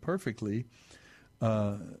very imperfectly,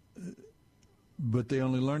 but they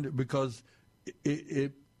only learned it because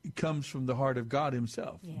it comes from the heart of God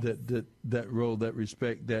himself, yes. that role, that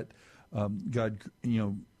respect, that God,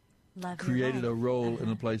 created a role in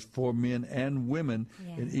a place for men and women,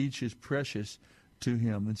 and each is precious to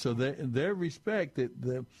him. And so their respect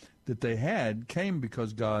that they had came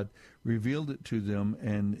because God revealed it to them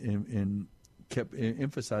and kept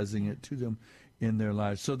emphasizing it to them in their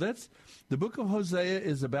lives. So that's the book of Hosea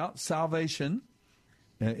is about salvation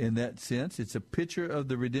in that sense. It's a picture of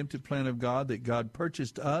the redemptive plan of God, that God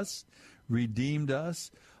purchased us, redeemed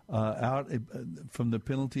us out from the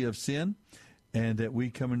penalty of sin, and that we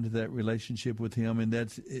come into that relationship with him, and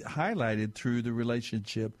that's highlighted through the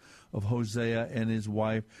relationship of Hosea and his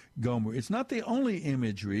wife Gomer. It's not the only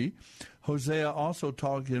imagery. Hosea also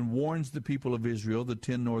talks and warns the people of Israel, the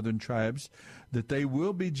 10 northern tribes, that they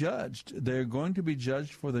will be judged. They're going to be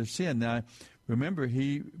judged for their sin. Now, remember,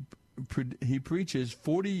 he preaches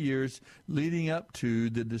 40 years leading up to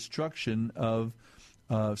the destruction of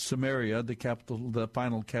Samaria, the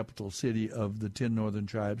final capital city of the 10 northern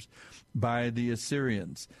tribes, by the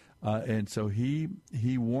Assyrians. And so he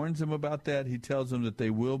warns them about that. He tells them that they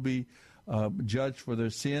will be judged for their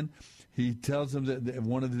sin. He tells them that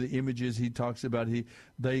one of the images he talks about,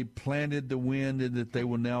 they planted the wind and that they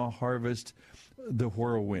will now harvest the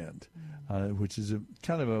whirlwind, which is a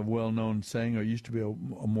kind of a well-known saying, or used to be a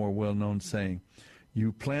more well-known saying.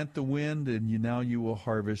 You plant the wind, and now you will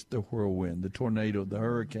harvest the whirlwind, the tornado, the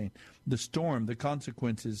hurricane, the storm, the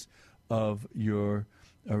consequences of your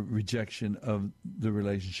rejection of the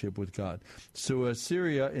relationship with God. So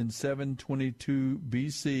Assyria in 722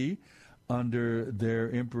 BC, under their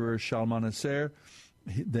emperor Shalmaneser,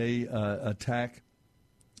 they attack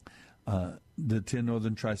the 10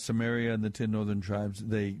 northern tribes, Samaria and the 10 northern tribes.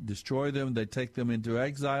 They destroy them. They take them into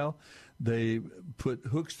exile. They put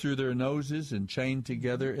hooks through their noses and chain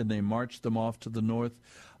together, and they march them off to the north.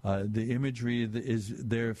 The imagery is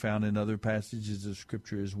there, found in other passages of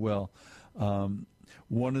Scripture as well. They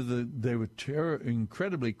were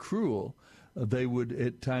incredibly cruel. They would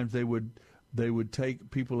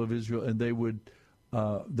take people of Israel, and they would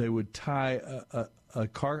tie a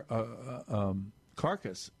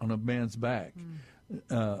carcass on a man's back.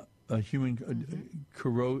 A human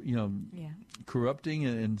corrupting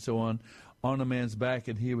and so on a man's back,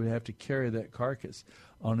 and he would have to carry that carcass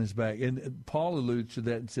on his back. And Paul alludes to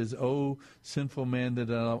that and says, "Oh, sinful man that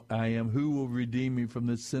I am, who will redeem me from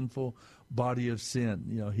this sinful body of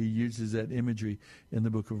sin?" He uses that imagery in the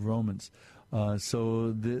book of Romans.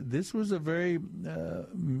 So this was a very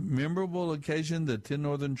memorable occasion. The 10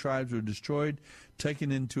 northern tribes were destroyed,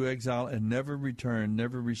 taken into exile, and never returned,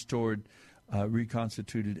 never restored,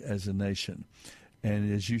 reconstituted as a nation.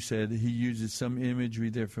 And as you said, he uses some imagery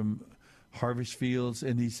there from harvest fields,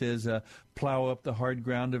 and he says, plow up the hard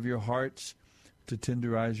ground of your hearts to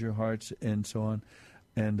tenderize your hearts, and so on.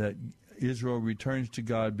 And Israel returns to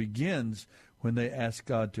God begins when they ask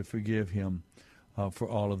God to forgive him for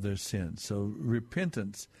all of their sins. So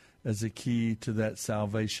repentance as a key to that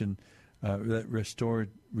salvation, that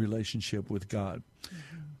restored relationship with God.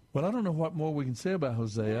 Mm-hmm. Well, I don't know what more we can say about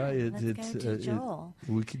Hosea. Let's go to Joel.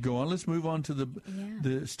 We could go on. Let's move on to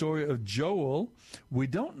the story of Joel. We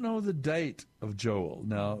don't know the date of Joel.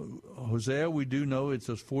 Now, Hosea, we do know it's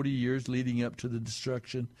those 40 years leading up to the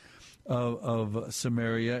destruction of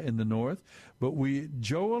Samaria in the north. But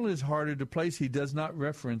Joel is harder to place. He does not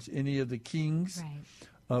reference any of the kings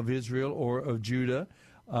of Israel or of Judah.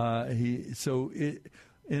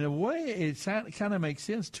 In a way, it kind of makes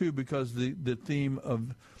sense, too, because the theme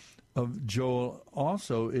of Joel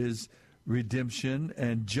also is redemption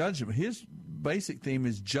and judgment. His basic theme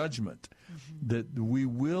is judgment, that we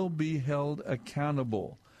will be held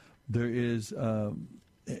accountable. There is,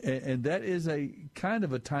 and that is a kind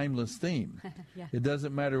of a timeless theme. It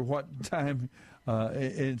doesn't matter what time,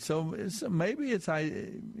 and so maybe it's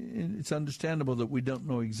understandable that we don't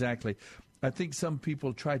know exactly. I think some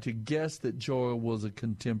people try to guess that Joel was a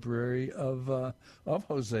contemporary of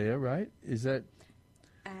Hosea, right? Is that?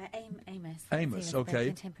 Amos. Amos, okay. The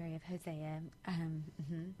contemporary of Hosea.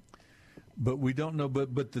 But we don't know.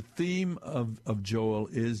 But the theme of Joel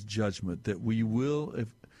is judgment, that we will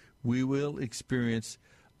experience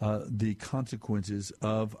the consequences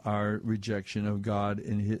of our rejection of God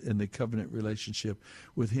and the covenant relationship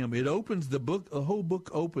with Him. It opens the whole book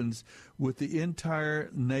opens with the entire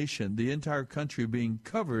nation, the entire country being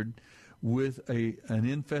covered with an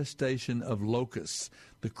infestation of locusts.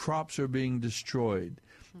 The crops are being destroyed,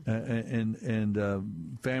 and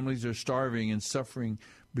families are starving and suffering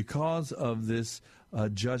because of this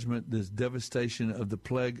judgment, this devastation of the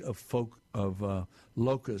plague of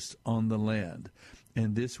locusts on the land.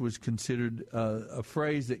 And this was considered a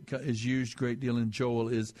phrase that is used a great deal in Joel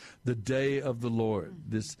is the day of the Lord.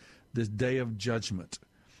 This day of judgment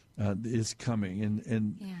is coming,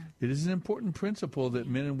 and it is an important principle that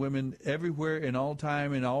men and women everywhere, in all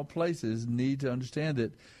time, in all places, need to understand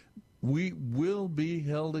that we will be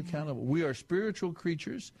held accountable. We are spiritual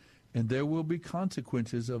creatures, and there will be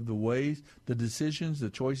consequences of the ways, the decisions, the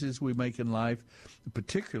choices we make in life,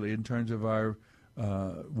 particularly in terms of our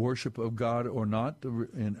worship of God or not,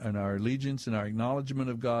 and our allegiance and our acknowledgement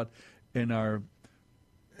of God, and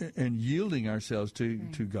yielding ourselves to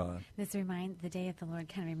God. The day of the Lord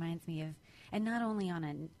kind of reminds me of, and not only on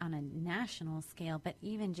a national scale, but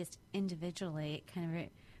even just individually, it kind of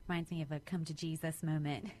reminds me of a come to Jesus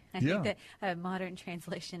moment. I think that a modern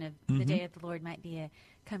translation of the day of the Lord might be a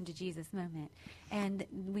come to Jesus moment. And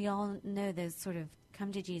we all know those sort of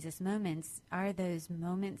come to Jesus moments are those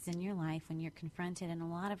moments in your life when you're confronted, and a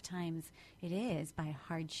lot of times it is by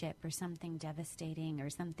hardship or something devastating or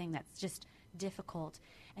something that's just difficult,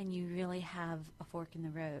 and you really have a fork in the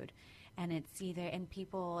road. And it's either, and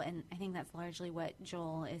I think that's largely what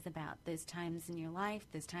Joel is about, those times in your life,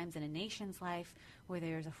 those times in a nation's life where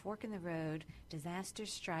there's a fork in the road, disaster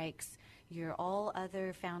strikes, your all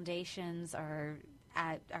other foundations are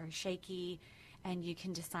shaky, and you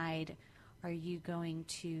can decide, are you going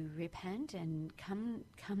to repent and come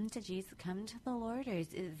to Jesus, come to the Lord, or is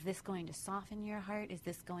this going to soften your heart? Is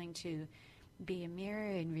this going to be a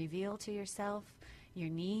mirror and reveal to yourself your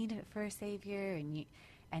need for a Savior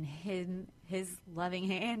and his loving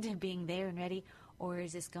hand and being there and ready? Or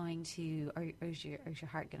is this going to, or is your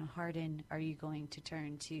heart going to harden? Are you going to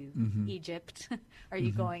turn to Egypt? Are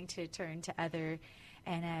you going to turn to other?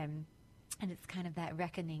 And it's kind of that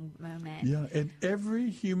reckoning moment. Yeah, and every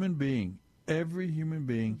human being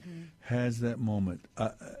has that moment.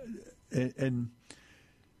 And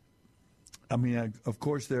I mean, of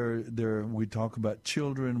course, there. We talk about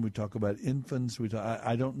children, we talk about infants.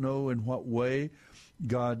 I don't know in what way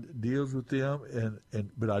God deals with them,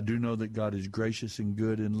 but I do know that God is gracious and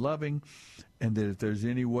good and loving, and that if there's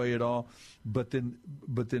any way at all, but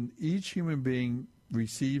then each human being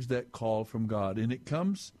receives that call from God, and it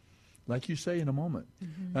comes, like you say, in a moment.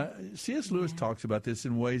 C.S. Lewis talks about this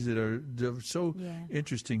in ways that are so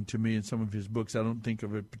interesting to me in some of his books. I don't think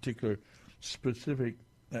of a particular specific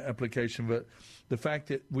application, but the fact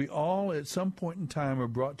that we all at some point in time are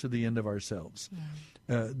brought to the end of ourselves.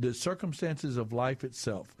 the circumstances of life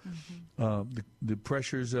itself, the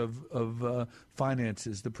pressures of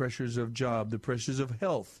finances, the pressures of job, the pressures of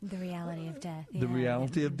health, the reality of death, the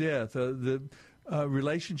reality of death, the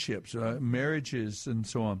relationships, marriages, and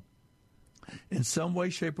so on. In some way,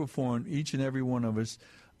 shape, or form, each and every one of us,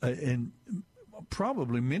 and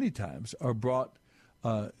probably many times, are brought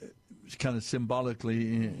kind of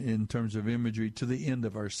symbolically in terms of imagery to the end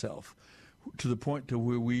of ourself, to the point to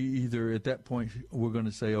where we either at that point we're going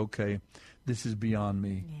to say, okay, this is beyond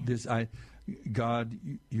me. God,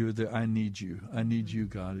 you're there. I need you. I need you,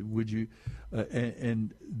 God. Would you?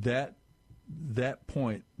 And that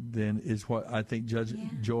point then is what I think Judge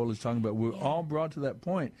Joel is talking about. We're all brought to that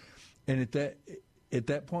point, and at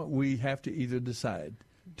that point we have to either decide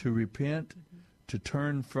to repent, to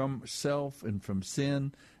turn from self and from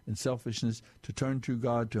sin and selfishness, to turn to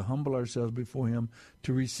God, to humble ourselves before Him,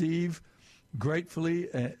 to receive gratefully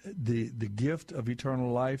the gift of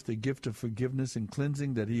eternal life, the gift of forgiveness and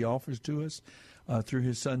cleansing that He offers to us through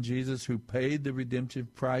His Son Jesus, who paid the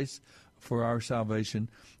redemptive price for our salvation,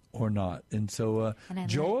 or not. And so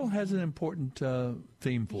Joel has an important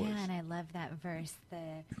theme for us. Yeah, and I love that verse,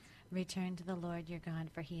 return to the Lord your God,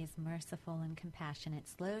 for He is merciful and compassionate,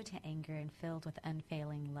 slow to anger, and filled with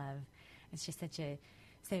unfailing love. It's just such a...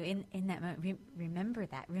 So in that moment, remember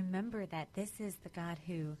that this is the God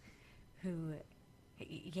who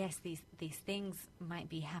yes, these things might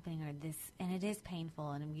be happening, and it is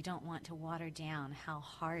painful, and we don't want to water down how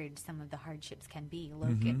hard some of the hardships can be.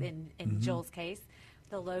 In Joel's case,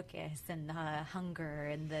 the locusts and the hunger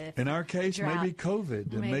and the in our case drought. maybe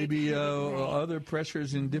COVID and maybe other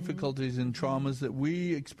pressures and difficulties and traumas that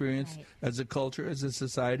we experience as a culture, as a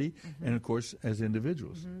society, and of course as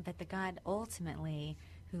individuals. But the God ultimately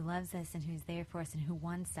who loves us and who's there for us and who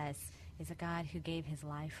wants us is a God who gave His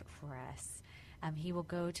life for us. He will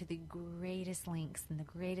go to the greatest lengths and the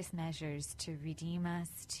greatest measures to redeem us,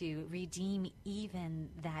 to redeem even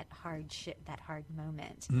that hardship, that hard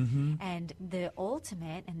moment. And the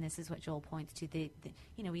ultimate, and this is what Joel points to,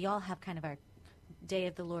 we all have kind of our day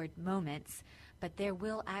of the Lord moments, but there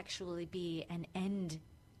will actually be an end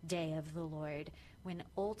day of the Lord when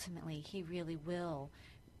ultimately He really will.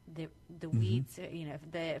 The weeds,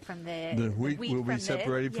 the wheat will be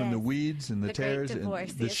separated from the weeds and the tares, and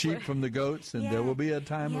the sheep from the goats, and there will be a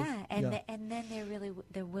time of and then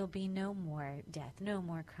there will be no more death, no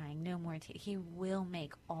more crying, no more He will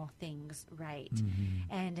make all things right.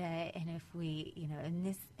 And if we, in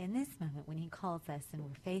this moment when He calls us and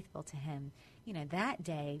we're faithful to Him, that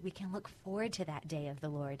day we can look forward to that day of the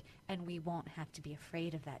Lord, and we won't have to be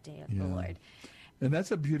afraid of that day of the Lord. And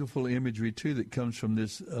that's a beautiful imagery, too, that comes from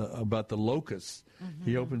this about the locusts.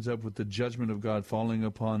 He opens up with the judgment of God falling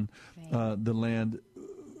upon the land.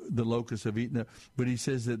 The locusts have eaten it. But he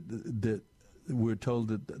says that we're told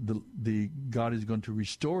that the God is going to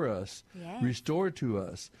restore us, restore to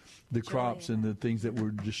us the crops and the things that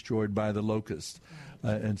were destroyed by the locusts.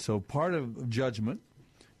 And so part of judgment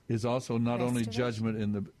is also not only judgment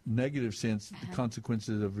in the negative sense, the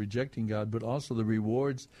consequences of rejecting God, but also the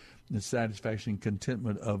rewards, the satisfaction,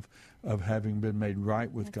 contentment of having been made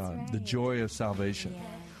right with God, the joy of salvation.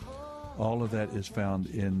 All of that is found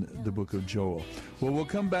in the book of Joel. Well, we'll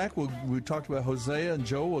come back. We talked about Hosea and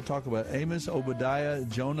Joel. We'll talk about Amos, Obadiah,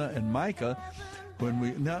 Jonah, and Micah.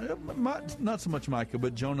 Not so much Micah,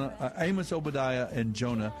 but Jonah, Amos, Obadiah, and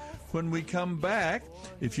Jonah. When we come back,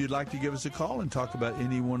 if you'd like to give us a call and talk about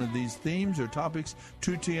any one of these themes or topics,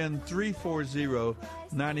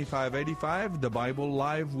 210-340-9585. The Bible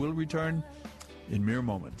Live will return in mere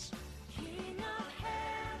moments.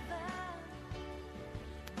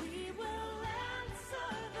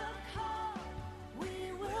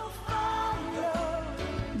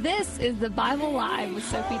 This is the Bible Live with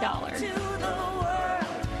Soapy Dollar.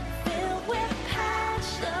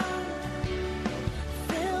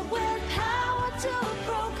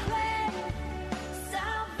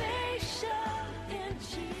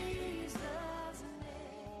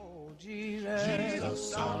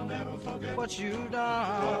 Jesus, I'll never forget what you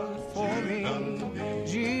done for me.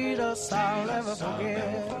 Jesus, I'll never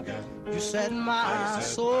forget. You set my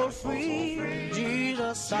soul free.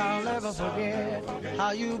 Jesus, I'll never forget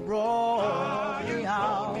how you brought me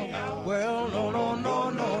out. Well,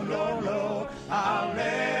 no, I'll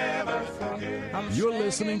never forget. You're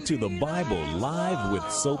listening to the Bible Live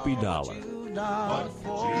with Soapy Dollar.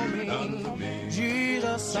 For me.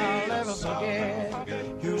 Jesus, I'll never forget.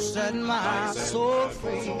 You set my soul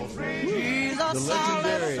free. Jesus, I'll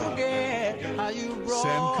never forget how you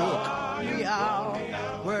brought me out.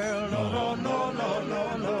 Well, no,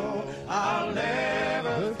 I'll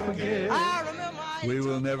never forget. I remember we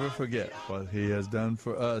will never forget what he has done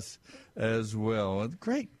for us as well. A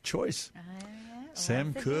great choice.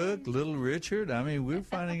 Sam Cooke, Little Richard. I mean, we're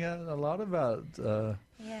finding out a lot about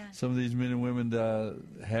some of these men and women that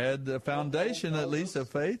had a foundation, at least, of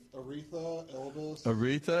faith. Aretha,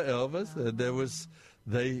 Elvis. There was,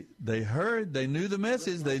 they heard, they knew the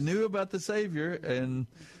message, they knew about the Savior, and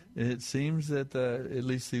it seems that at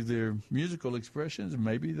least through their musical expressions,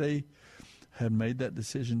 maybe they had made that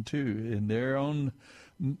decision too in their own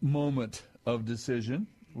moment of decision.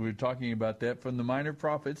 We're talking about that from the minor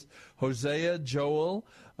prophets, Hosea, Joel,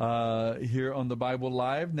 here on the Bible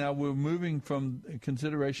Live. Now we're moving from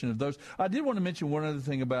consideration of those. I did want to mention one other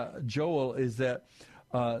thing about Joel is that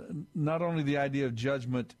not only the idea of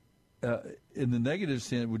judgment in the negative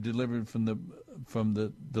sense were delivered from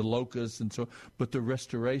the locusts and so, but the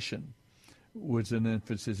restoration was an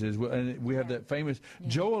emphasis as well. And we have that famous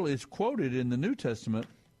Joel is quoted in the New Testament.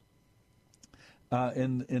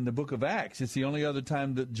 In the book of Acts. It's the only other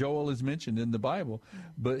time that Joel is mentioned in the Bible.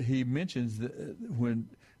 But he mentions that when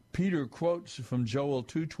Peter quotes from Joel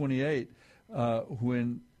 2:28,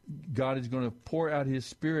 when God is going to pour out his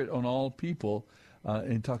Spirit on all people,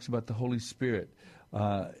 and talks about the Holy Spirit.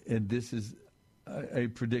 And this is a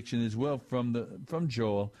prediction as well from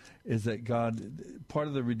Joel, is that God, part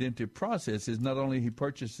of the redemptive process is not only he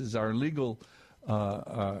purchases our legal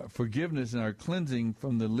forgiveness and our cleansing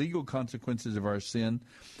from the legal consequences of our sin,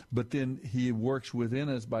 but then he works within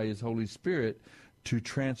us by his Holy Spirit to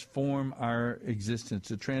transform our existence,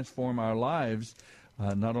 to transform our lives,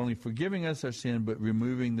 not only forgiving us our sin, but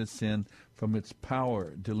removing the sin from its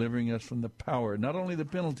power, delivering us from the power, not only the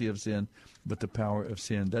penalty of sin, but the power of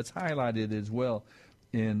sin. That's highlighted as well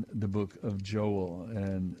in the book of Joel,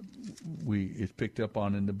 and it's picked up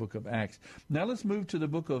on in the book of Acts. Now let's move to the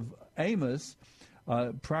book of Amos,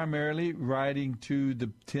 primarily writing to the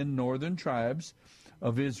 10 northern tribes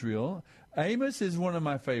of Israel. Amos is one of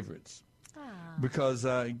my favorites because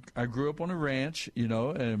I grew up on a ranch,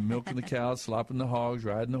 and milking the cows, slopping the hogs,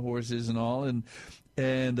 riding the horses and all, and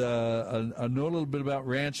I know a little bit about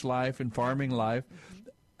ranch life and farming life.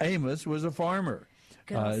 Amos was a farmer.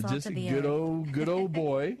 Just a good old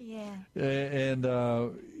boy. And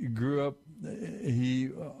grew up he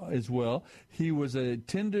as well. He was a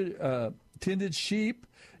tended sheep,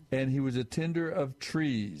 and he was a tender of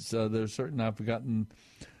trees. There's certain, I've forgotten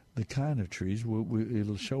the kind of trees.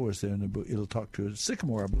 It'll show us there in the book. It'll talk to us.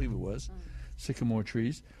 Sycamore, I believe it was. Sycamore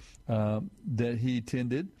trees that he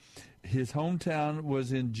tended. His hometown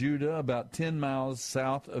was in Judah, about 10 miles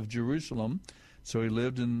south of Jerusalem. So he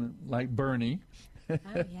lived in, like Bernie.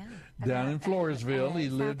 Down in Floresville. He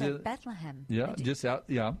lived in Bethlehem. Yeah, just out,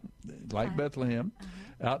 like Bethlehem.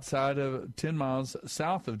 Outside of 10 miles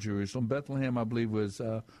south of Jerusalem. Bethlehem, I believe, was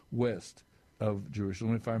west of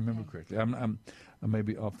Jerusalem, if I remember correctly. I may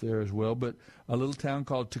be off there as well. But a little town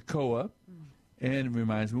called Tekoa. And it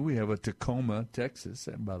reminds me, we have a Tacoma, Texas,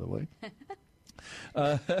 by the way.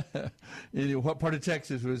 What part of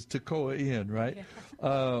Texas was Tekoa in, right?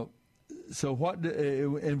 Yeah. So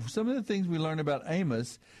and some of the things we learn about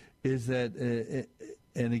Amos is that,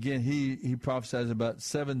 and again, he prophesies about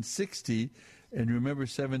 760, and remember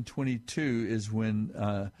 722 is when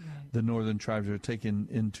the northern tribes are taken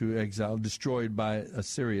into exile, destroyed by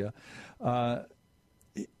Assyria.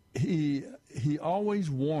 He always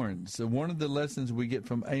warns. So one of the lessons we get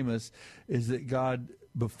from Amos is that God,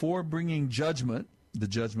 before bringing judgment, the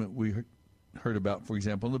judgment we heard about, for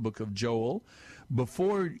example, in the book of Joel,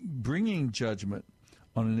 before bringing judgment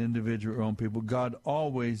on an individual or on people, God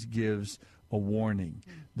always gives a warning.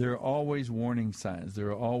 There are always warning signs. There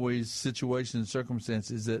are always situations and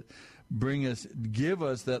circumstances that give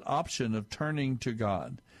us that option of turning to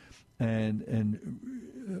God and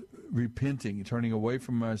repenting, turning away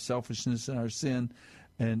from our selfishness and our sin,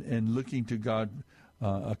 and looking to God,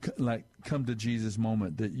 like come to Jesus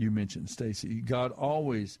moment that you mentioned, Stacy. God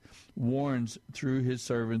always warns through his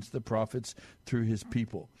servants, the prophets, through his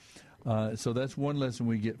people. So that's one lesson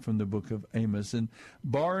we get from the book of Amos. And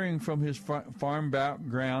borrowing from his farm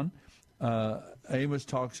background, Amos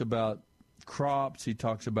talks about crops. He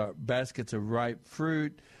talks about baskets of ripe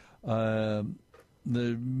fruit. He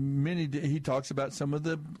talks about some of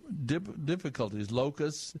the difficulties: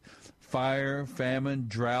 locusts, fire, famine,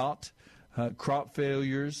 drought, crop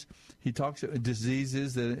failures. He talks about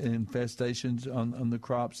diseases, infestations on the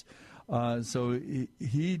crops. So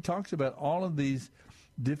he talks about all of these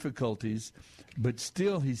difficulties, but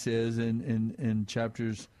still he says in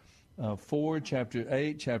chapters 4, chapter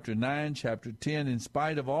 8, chapter 9, chapter 10, in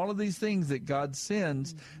spite of all of these things that God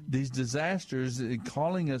sends, these disasters,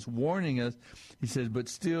 calling us, warning us, he says, but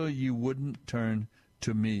still you wouldn't turn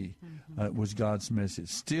to me, was God's message.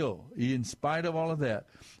 Still, in spite of all of that,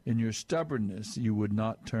 in your stubbornness, you would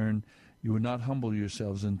not humble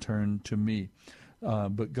yourselves and turn to me.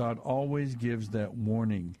 But God always gives that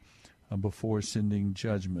warning before sending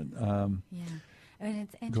judgment. And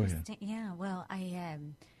it's interesting. Go ahead. Yeah, well, I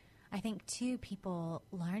think, too, people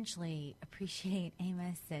largely appreciate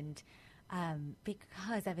Amos, and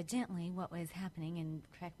because evidently what was happening, and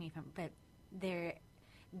correct me if I'm, but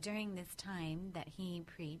during this time that he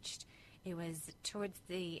preached, it was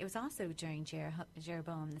also during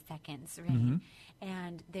Jeroboam II's reign,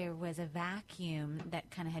 and there was a vacuum that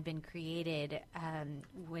kind of had been created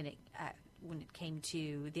when it came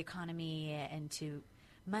to the economy and to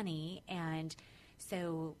money. And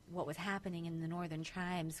so what was happening in the northern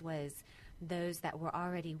tribes was those that were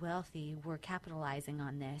already wealthy were capitalizing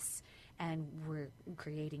on this and were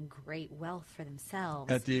creating great wealth for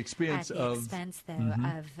themselves at the expense of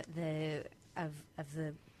the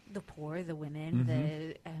poor, the women,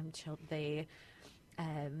 the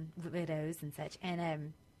widows and such.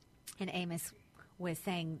 And Amos was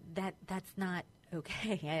saying that that's not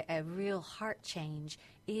okay. A real heart change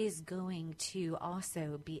is going to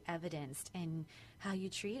also be evidenced in how you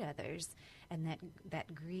treat others, and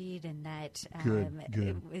that greed and that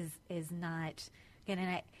is not good.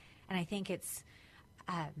 And I think it's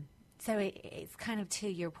so it's kind of to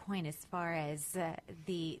your point as far as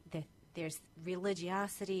there's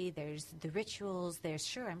religiosity, there's the rituals,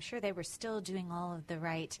 I'm sure they were still doing all of the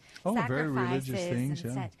right sacrifices very religious things,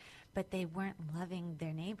 and such, but they weren't loving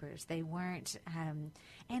their neighbors. They weren't, and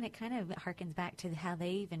it kind of harkens back to how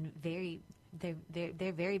they even their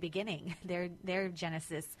very beginning, their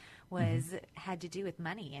genesis had to do with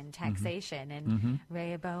money and taxation, and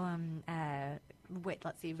Rehoboam.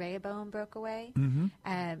 Rehoboam broke away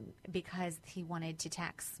because he wanted to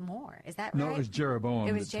tax more. Is that right? No, it was Jeroboam.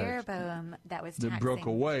 It was Jeroboam that was taxing. That broke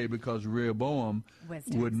away because Rehoboam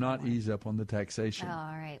would not ease up on the taxation. Oh,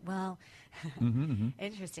 all right. Well,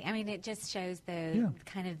 interesting. I mean, it just shows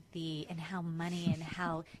kind of and how money and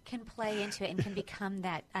how can play into it and can become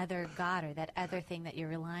that other god or that other thing that you're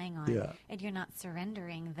relying on, and you're not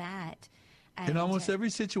surrendering that. In almost every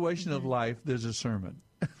situation of life, there's a sermon.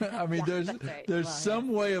 I mean, there's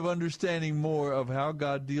some way of understanding more of how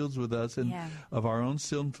God deals with us and of our own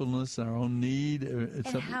sinfulness and our own need. And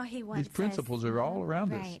how he wants these principles are all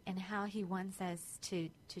around us. Right, and how he wants us to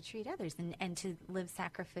treat others and to live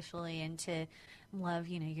sacrificially and to love,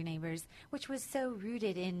 your neighbors, which was so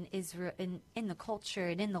rooted in Israel, in the culture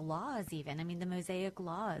and in the laws even. I mean, the Mosaic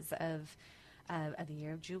laws of the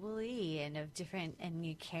year of Jubilee and of different, and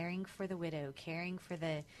you caring for the widow, caring for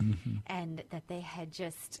the, and that they had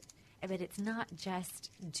but it's not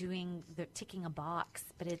just ticking a box,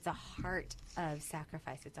 but it's a heart of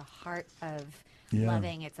sacrifice. It's a heart of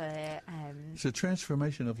loving. It's a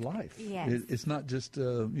transformation of life. Yes. It's not just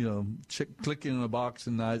clicking in a box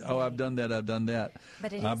and I've done that.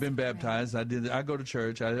 But I've been baptized. Right. I go to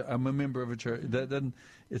church. I'm a member of a church. That doesn't.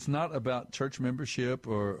 It's not about church membership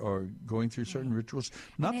or going through certain rituals.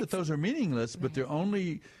 Not that those are meaningless, but they're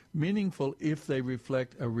only meaningful if they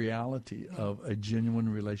reflect a reality of a genuine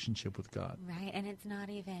relationship with God. Right, and it's not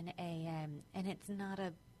even a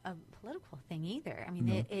political thing either. I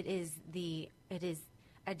mean, it is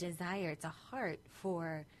a desire. It's a heart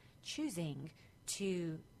for choosing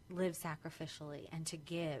to live sacrificially and to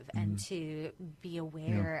give and to be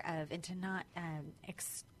aware of and to not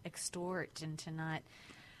extort and to not.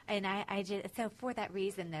 And I just, so for that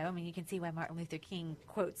reason, though, I mean, you can see why Martin Luther King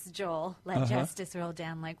quotes Joel, "Let justice roll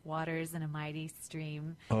down like waters in a mighty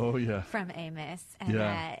stream." Oh yeah, from Amos, and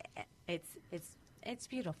it's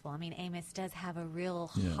beautiful. I mean, Amos does have a real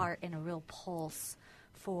heart and a real pulse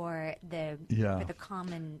for the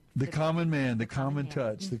common man, the common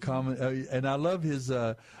touch, the common. And I love his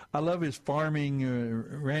farming,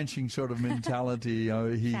 ranching sort of mentality.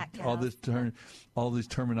 All this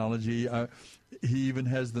terminology. He even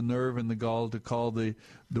has the nerve and the gall to call the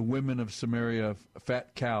women of Samaria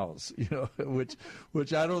fat cows,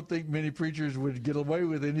 which I don't think many preachers would get away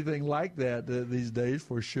with anything like that these days,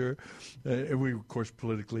 for sure. And we, of course,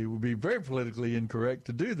 would be very politically incorrect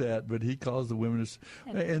to do that. But he calls the women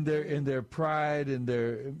in their pride and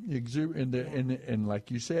their and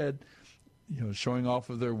like you said, showing off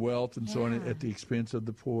of their wealth and so on at the expense of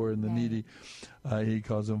the poor and the needy. He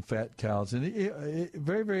calls them fat cows. And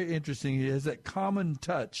very, very interesting. He has that common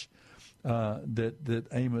touch that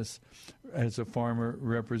Amos, as a farmer,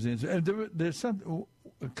 represents. And there's a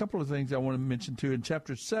couple of things I want to mention, too. In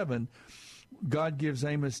chapter 7, God gives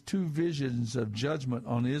Amos two visions of judgment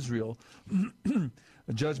on Israel,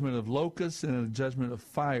 a judgment of locusts and a judgment of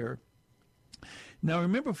fire. Now,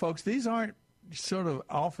 remember, folks, these aren't sort of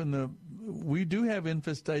off in the. We do have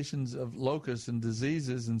infestations of locusts and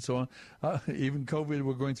diseases and so on. Even COVID,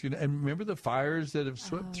 we're going through. And remember the fires that have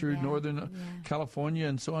swept through northern California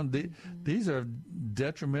and so on. These are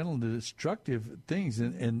detrimental, destructive things.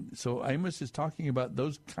 And so Amos is talking about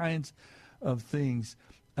those kinds of things,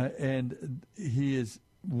 and he is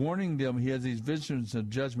warning them. He has these visions of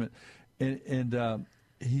judgment, and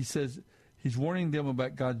he says he's warning them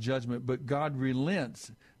about God's judgment, but God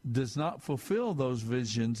relents, does not fulfill those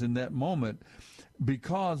visions in that moment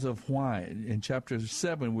because of why. In chapter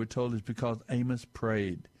 7, we're told it's because Amos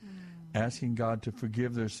prayed, asking God to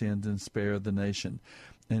forgive their sins and spare the nation.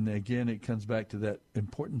 And again, it comes back to that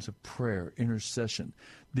importance of prayer, intercession.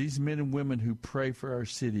 These men and women who pray for our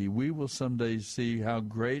city, we will someday see how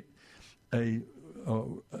great a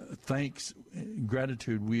thanks,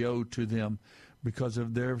 gratitude we owe to them because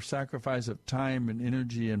of their sacrifice of time and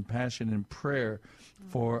energy and passion and prayer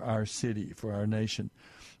for our city, for our nation.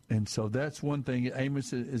 And so that's one thing.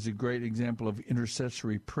 Amos is a great example of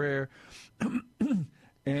intercessory prayer.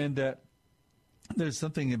 And there's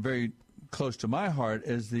something very close to my heart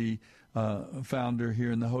as the founder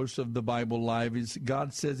here and the host of the Bible Live. Is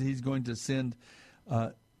God says he's going to send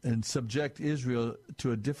and subject Israel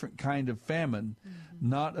to a different kind of famine,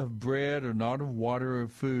 not of bread or not of water or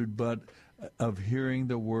food, but of hearing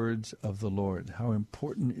the words of the Lord. How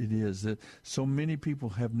important it is that so many people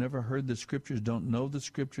have never heard the Scriptures, don't know the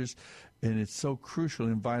Scriptures, and it's so crucial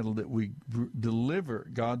and vital that we deliver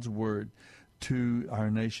God's Word to our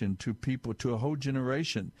nation, to people, to a whole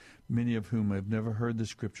generation, many of whom have never heard the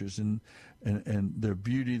Scriptures and their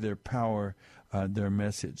beauty, their power, their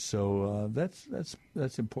message. So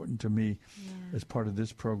that's important to me as part of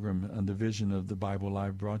this program and the vision of the Bible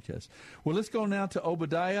Live broadcast. Well, let's go now to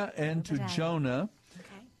Obadiah and to Jonah. Okay.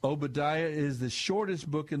 Obadiah is the shortest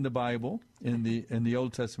book in the Bible, in the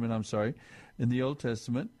Old Testament. In the Old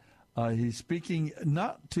Testament. He's speaking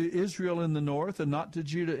not to Israel in the north and not to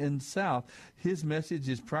Judah in the south. His message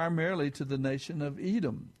is primarily to the nation of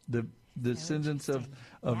Edom, the descendants of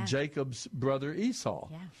Jacob's brother Esau.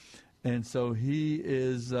 Yeah. And so he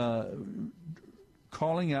is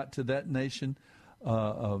calling out to that nation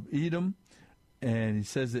of Edom, and he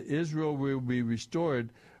says that Israel will be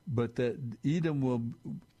restored, but that Israel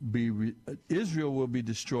will be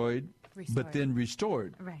destroyed, but then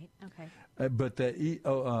restored. Right, okay. But that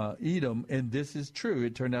Edom, and this is true,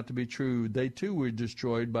 it turned out to be true, they too were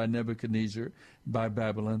destroyed by Nebuchadnezzar, by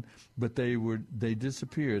Babylon, but they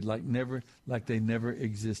disappeared like they never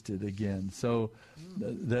existed again. So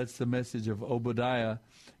that's the message of Obadiah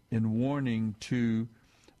in warning to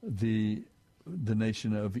the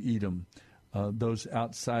nation of Edom, those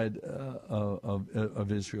outside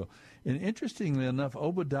of Israel. And interestingly enough,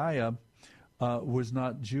 Obadiah was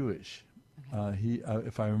not Jewish. He,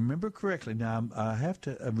 if I remember correctly, now I have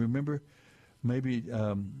to remember. Maybe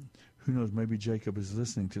who knows? Maybe Jacob is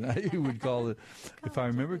listening tonight. He would call it. If I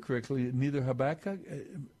remember correctly, neither Habakkuk,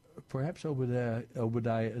 perhaps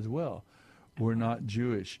Obadiah as well, were not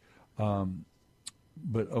Jewish.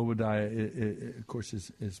 But Obadiah, of course,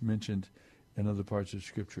 is mentioned in other parts of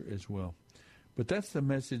Scripture as well. But that's the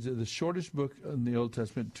message of the shortest book in the Old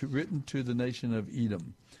Testament, written to the nation of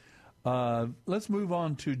Edom. Let's move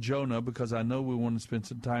on to Jonah, because I know we want to spend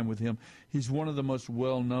some time with him. He's one of the most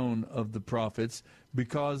well-known of the prophets,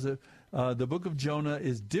 because the book of Jonah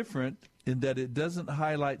is different in that it doesn't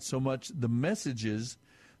highlight so much the messages,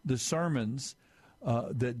 the sermons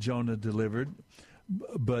that Jonah delivered,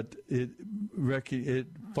 but it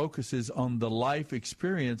focuses on the life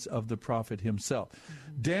experience of the prophet himself.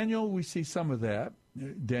 Mm-hmm. Daniel, we see some of that.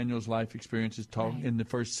 Daniel's life experience is taught in the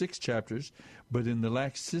first 6 chapters, but in the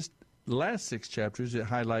last 6 chapters, it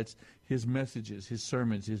highlights his messages, his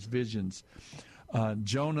sermons, his visions.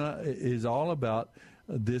 Jonah is all about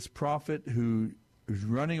this prophet who is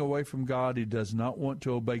running away from God. He does not want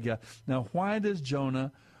to obey God. Now, why does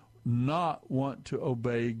Jonah not want to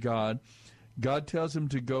obey God? God tells him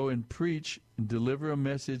to go and preach and deliver a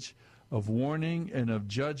message of warning and of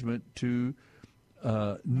judgment to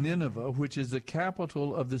Nineveh, which is the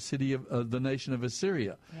capital of the city of the nation of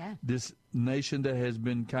Assyria. Yeah. This nation that has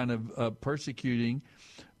been kind of persecuting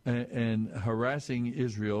and harassing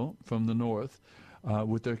Israel from the north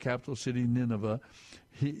with their capital city, Nineveh.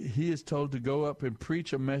 He is told to go up and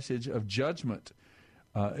preach a message of judgment.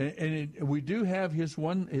 We do have his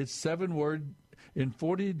 7-word, in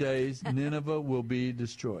 40 days, Nineveh will be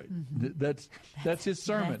destroyed. Mm-hmm. That's his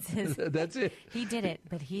sermon. That's it. He did it,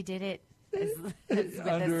 but he did it with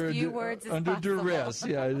as few words as under possible. Duress,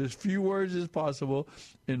 as few words as possible.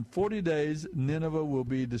 In 40 days, Nineveh will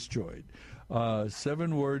be destroyed.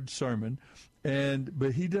 7-word sermon.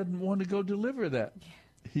 But he doesn't want to go deliver that.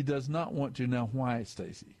 He does not want to. Now, why,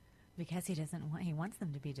 Stacy? Because he doesn't want. He wants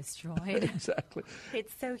them to be destroyed. Exactly.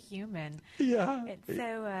 It's so human. Yeah. It's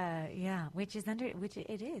so which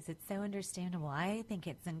it is. It's so understandable. I think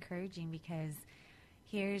it's encouraging because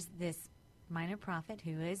here's this minor prophet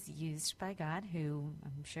who is used by God, who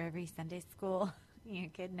I'm sure every Sunday school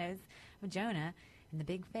kid knows of Jonah and the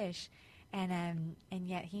big fish, and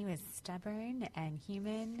yet he was stubborn and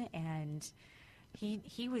human, and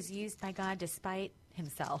he was used by God despite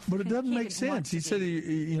himself. But it doesn't make sense. He said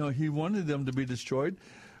he wanted them to be destroyed,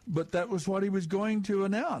 but that was what he was going to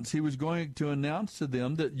announce. He was going to announce to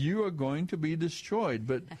them that you are going to be destroyed.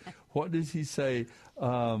 But what does he say?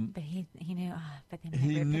 But he knew.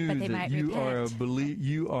 He knew that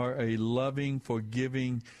you are a loving,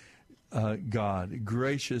 forgiving God,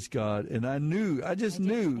 gracious God, and I just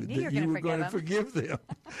knew that you were going to forgive them.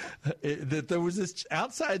 That there was this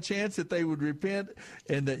outside chance that they would repent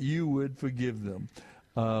and that you would forgive them.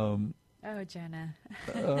 Jonah.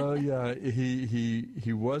 Yeah,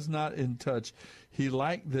 he was not in touch. He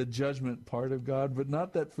liked the judgment part of God, but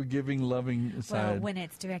not that forgiving, loving side. Well, when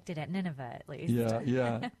it's directed at Nineveh, at least.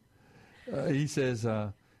 Yeah. He says,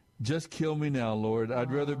 just kill me now, Lord.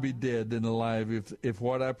 I'd rather be dead than alive if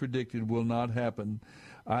what I predicted will not happen.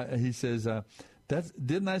 He says,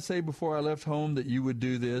 didn't I say before I left home that you would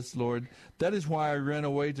do this, Lord? That is why I ran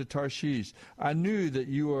away to Tarshish. I knew that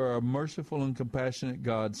you are a merciful and compassionate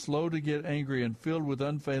God, slow to get angry and filled with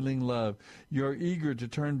unfailing love. You are eager to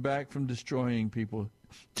turn back from destroying people.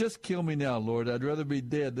 Just kill me now, Lord. I'd rather be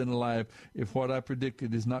dead than alive if what I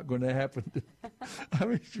predicted is not going to happen. I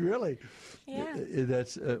mean, really. Yeah.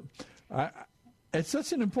 It's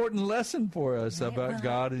such an important lesson for us about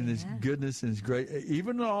God and His goodness and His grace.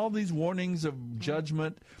 Even all these warnings of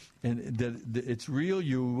judgment, and that it's real.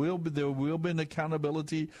 There will be an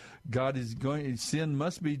accountability. God is sin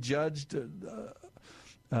must be judged.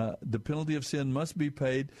 The penalty of sin must be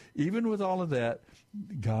paid. Even with all of that,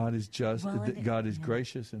 God is just. God is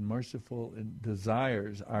gracious and merciful and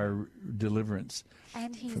desires our deliverance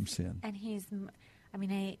from sin. And He's. I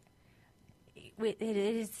mean, it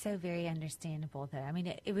is so very understandable, though. I mean,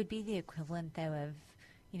 it would be the equivalent, though,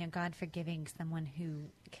 of, God forgiving someone who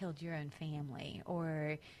killed your own family,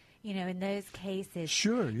 or, in those cases.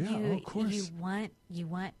 Sure, yeah, of course. You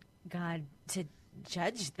want God to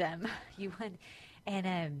judge them. You want,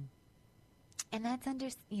 and that's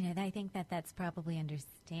I think that's probably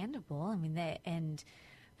understandable. I mean, but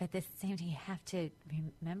at the same time, you have to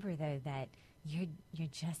remember, though, that you're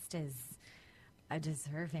just as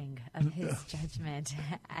deserving of His judgment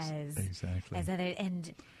as other,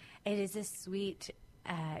 and it is a sweet,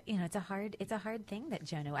 it's a hard thing that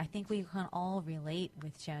Jonah. I think we can all relate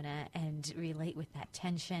with Jonah and relate with that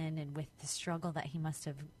tension and with the struggle that he must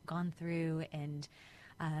have gone through, and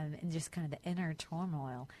just kind of the inner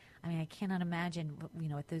turmoil. I mean, I cannot imagine,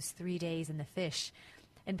 with those 3 days in the fish.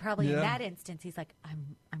 And probably in that instance, he's like,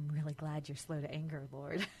 I'm really glad you're slow to anger,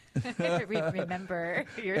 Lord. Remember,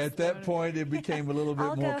 you're at that point, it became a little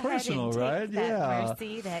bit more personal, right? Take that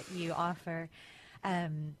mercy that you offer,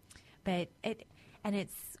 but it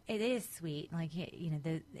is sweet. Like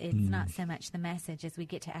it's not so much the message as we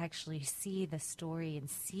get to actually see the story and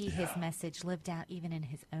see His message lived out even in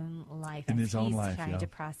His own life. In His own life, trying to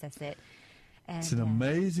process it. And, it's an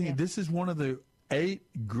amazing. Yeah. This is one of the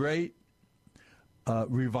 8 great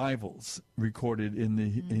revivals recorded in the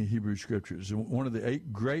Hebrew Scriptures. One of the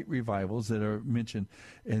 8 great revivals that are mentioned.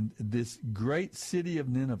 And this great city of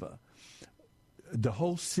Nineveh, the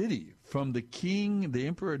whole city, from the king, the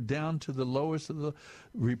emperor, down to the lowest of the,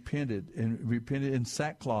 repented in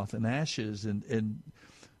sackcloth and ashes. And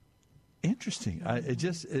interesting.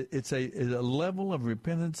 It's a level of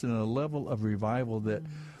repentance and a level of revival that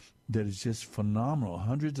is just phenomenal.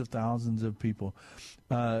 Hundreds of thousands of people.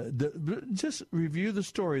 Just review the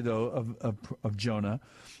story, though, of Jonah.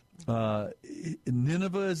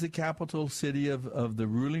 Nineveh is the capital city of the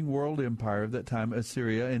ruling world empire of that time,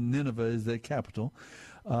 Assyria, and Nineveh is the capital.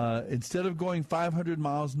 Instead of going 500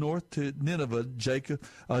 miles north to Nineveh,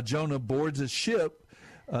 Jonah boards a ship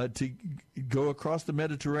to go across the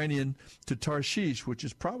Mediterranean to Tarshish, which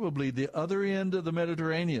is probably the other end of the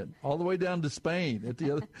Mediterranean, all the way down to Spain. At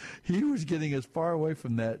the other, he was getting as far away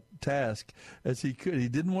from that task as he could. He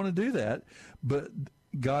didn't want to do that, but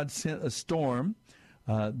God sent a storm.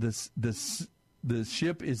 The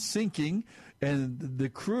ship is sinking, and the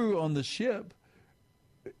crew on the ship.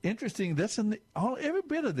 Interesting. That's every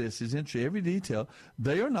bit of this is interesting. Every detail.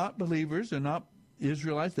 They are not believers. They're not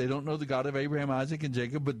Israelites. They don't know the God of Abraham, Isaac, and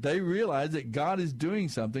Jacob, but they realize that God is doing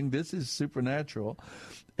something. This is supernatural.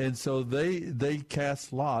 And so they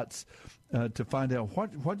cast lots to find out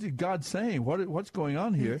what is God saying, what's going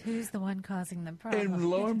on here. Who's the one causing the problem? And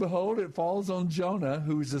lo and behold, it falls on Jonah,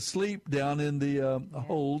 who's asleep down in the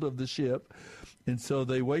hold of the ship. And so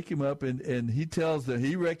they wake him up, and he tells them,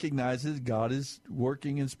 he recognizes God is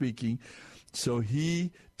working and speaking. So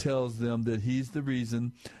he tells them that he's the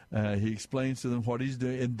reason. He explains to them what he's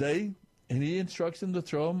doing, and he instructs them to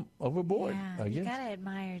throw him overboard. Yeah, you gotta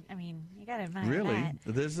admire. You gotta admire really,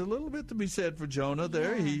 that. there's a little bit to be said for Jonah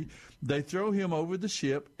there. Yeah. They throw him over the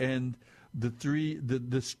ship, and the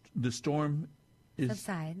storm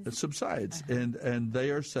subsides, and they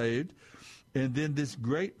are saved. And then this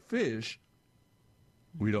great fish,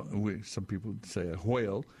 some people say a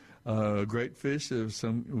whale, a great fish,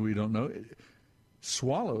 we don't know,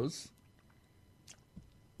 swallows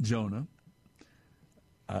Jonah.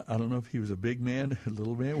 I don't know if he was a big man, a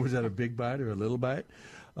little man. Was that a big bite or a little bite?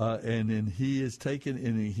 And then he is taken,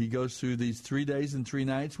 and he goes through these 3 days and 3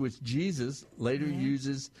 nights, which Jesus later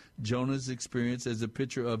uses Jonah's experience as a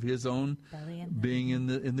picture of his own being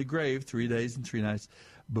in the grave 3 days and 3 nights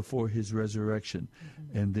before his resurrection.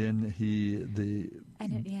 Mm-hmm. And then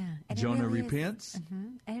Jonah repents.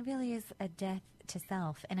 And it really is a death to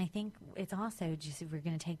self. And I think it's also, just if we're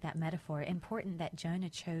going to take that metaphor, important that Jonah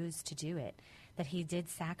chose to do it, that he did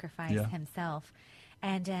sacrifice himself.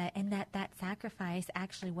 And that sacrifice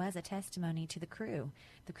actually was a testimony to the crew.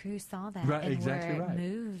 The crew saw that and were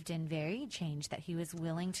moved and very changed, that he was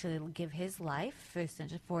willing to give his life for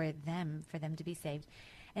them to be saved.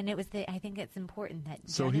 And it was I think it's important that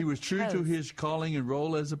so Jonah he was true to his calling and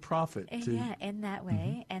role as a prophet. Yeah, in that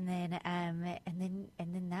way. Mm-hmm.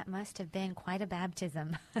 And then that must have been quite a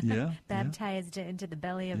baptism. Yeah, baptized into the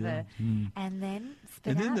belly of and then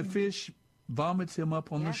spit and out. then the fish vomits him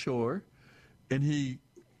up on the shore, and he,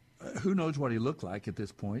 who knows what he looked like at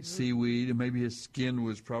this point? Seaweed, and maybe his skin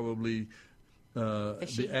was probably.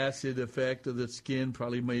 The acid effect of the skin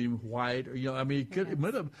probably made him white. Or,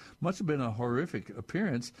 it must have been a horrific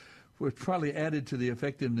appearance, which probably added to the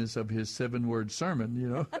effectiveness of his 7-word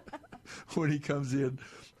sermon, when he comes in.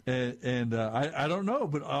 And I don't know,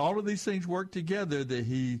 but all of these things work together.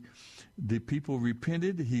 That the people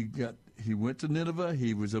repented. He went to Nineveh.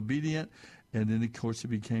 He was obedient, and then of course he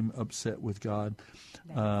became upset with God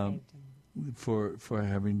for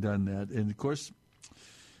having done that. And of course.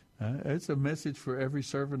 It's a message for every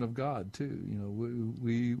servant of God too.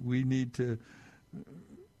 We need to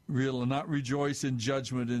not rejoice in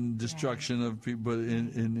judgment and destruction of people, but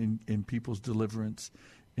in people's deliverance,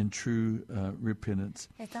 in true repentance.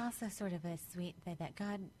 It's also sort of a sweet thing that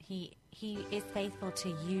God He is faithful to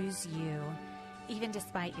use you, even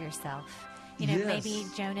despite yourself. Maybe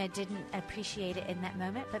Jonah didn't appreciate it in that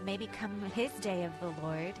moment, but maybe come his day of the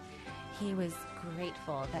Lord, he was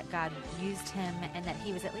grateful that God used him and that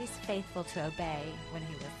he was at least faithful to obey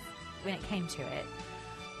when it came to it.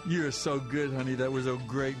 You're so good, honey. That was a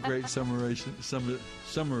great summary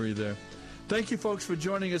there. Thank you, folks, for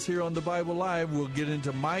joining us here on the Bible Live. We'll get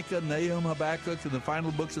into Micah, Nahum, Habakkuk, and the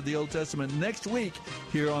final books of the Old Testament next week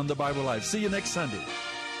here on the Bible Live. See you next Sunday.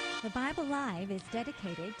 The Bible Live is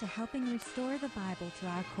dedicated to helping restore the Bible to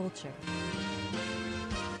our culture.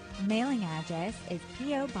 Mailing address is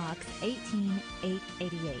P.O. Box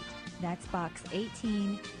 18888. That's Box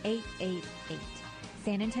 18888.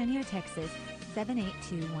 San Antonio, Texas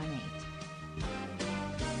 78218.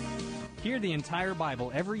 Hear the entire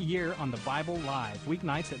Bible every year on the Bible Live,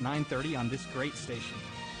 weeknights at 9:30 on this great station.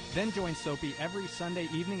 Then join Soapy every Sunday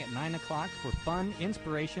evening at 9 o'clock for fun,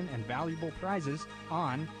 inspiration, and valuable prizes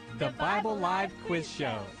on the Bible Live Quiz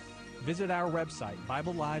Show. Visit our website,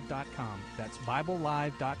 BibleLive.com. That's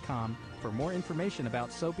BibleLive.com for more information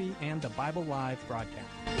about Soapy and the Bible Live broadcast.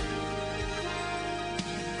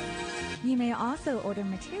 You may also order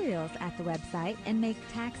materials at the website and make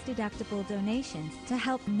tax-deductible donations to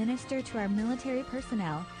help minister to our military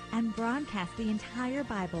personnel and broadcast the entire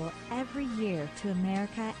Bible every year to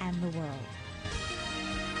America and the world.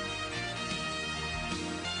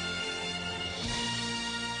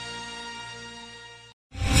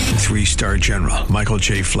 3-star General Michael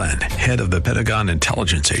J. Flynn, head of the Pentagon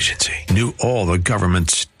Intelligence Agency, knew all the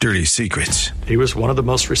government's dirty secrets. He was one of the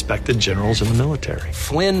most respected generals in the military.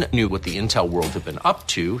 Flynn knew what the intel world had been up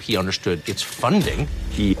to. He understood its funding.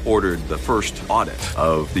 He ordered the first audit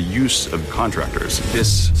of the use of contractors.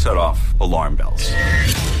 This set off alarm bells.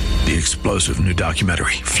 The explosive new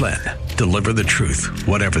documentary, Flynn, Deliver the Truth,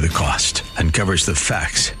 Whatever the Cost, uncovers the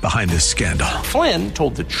facts behind this scandal. Flynn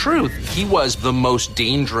told the truth. He was the most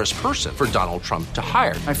dangerous person for Donald Trump to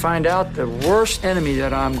hire. I find out the worst enemy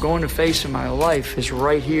that I'm going to face in my life is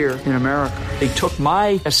right here in America. They took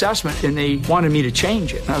my assessment and they wanted me to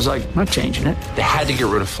change it. And I was like, I'm not changing it. They had to get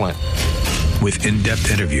rid of Flynn. With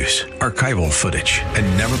in-depth interviews, archival footage, and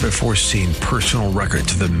never-before-seen personal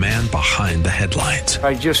records of the man behind the headlines.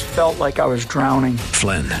 I just felt like I was drowning.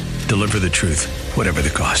 Flynn, Deliver the Truth, Whatever the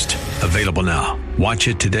Cost. Available now. Watch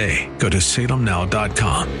it today. Go to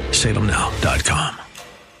salemnow.com. salemnow.com.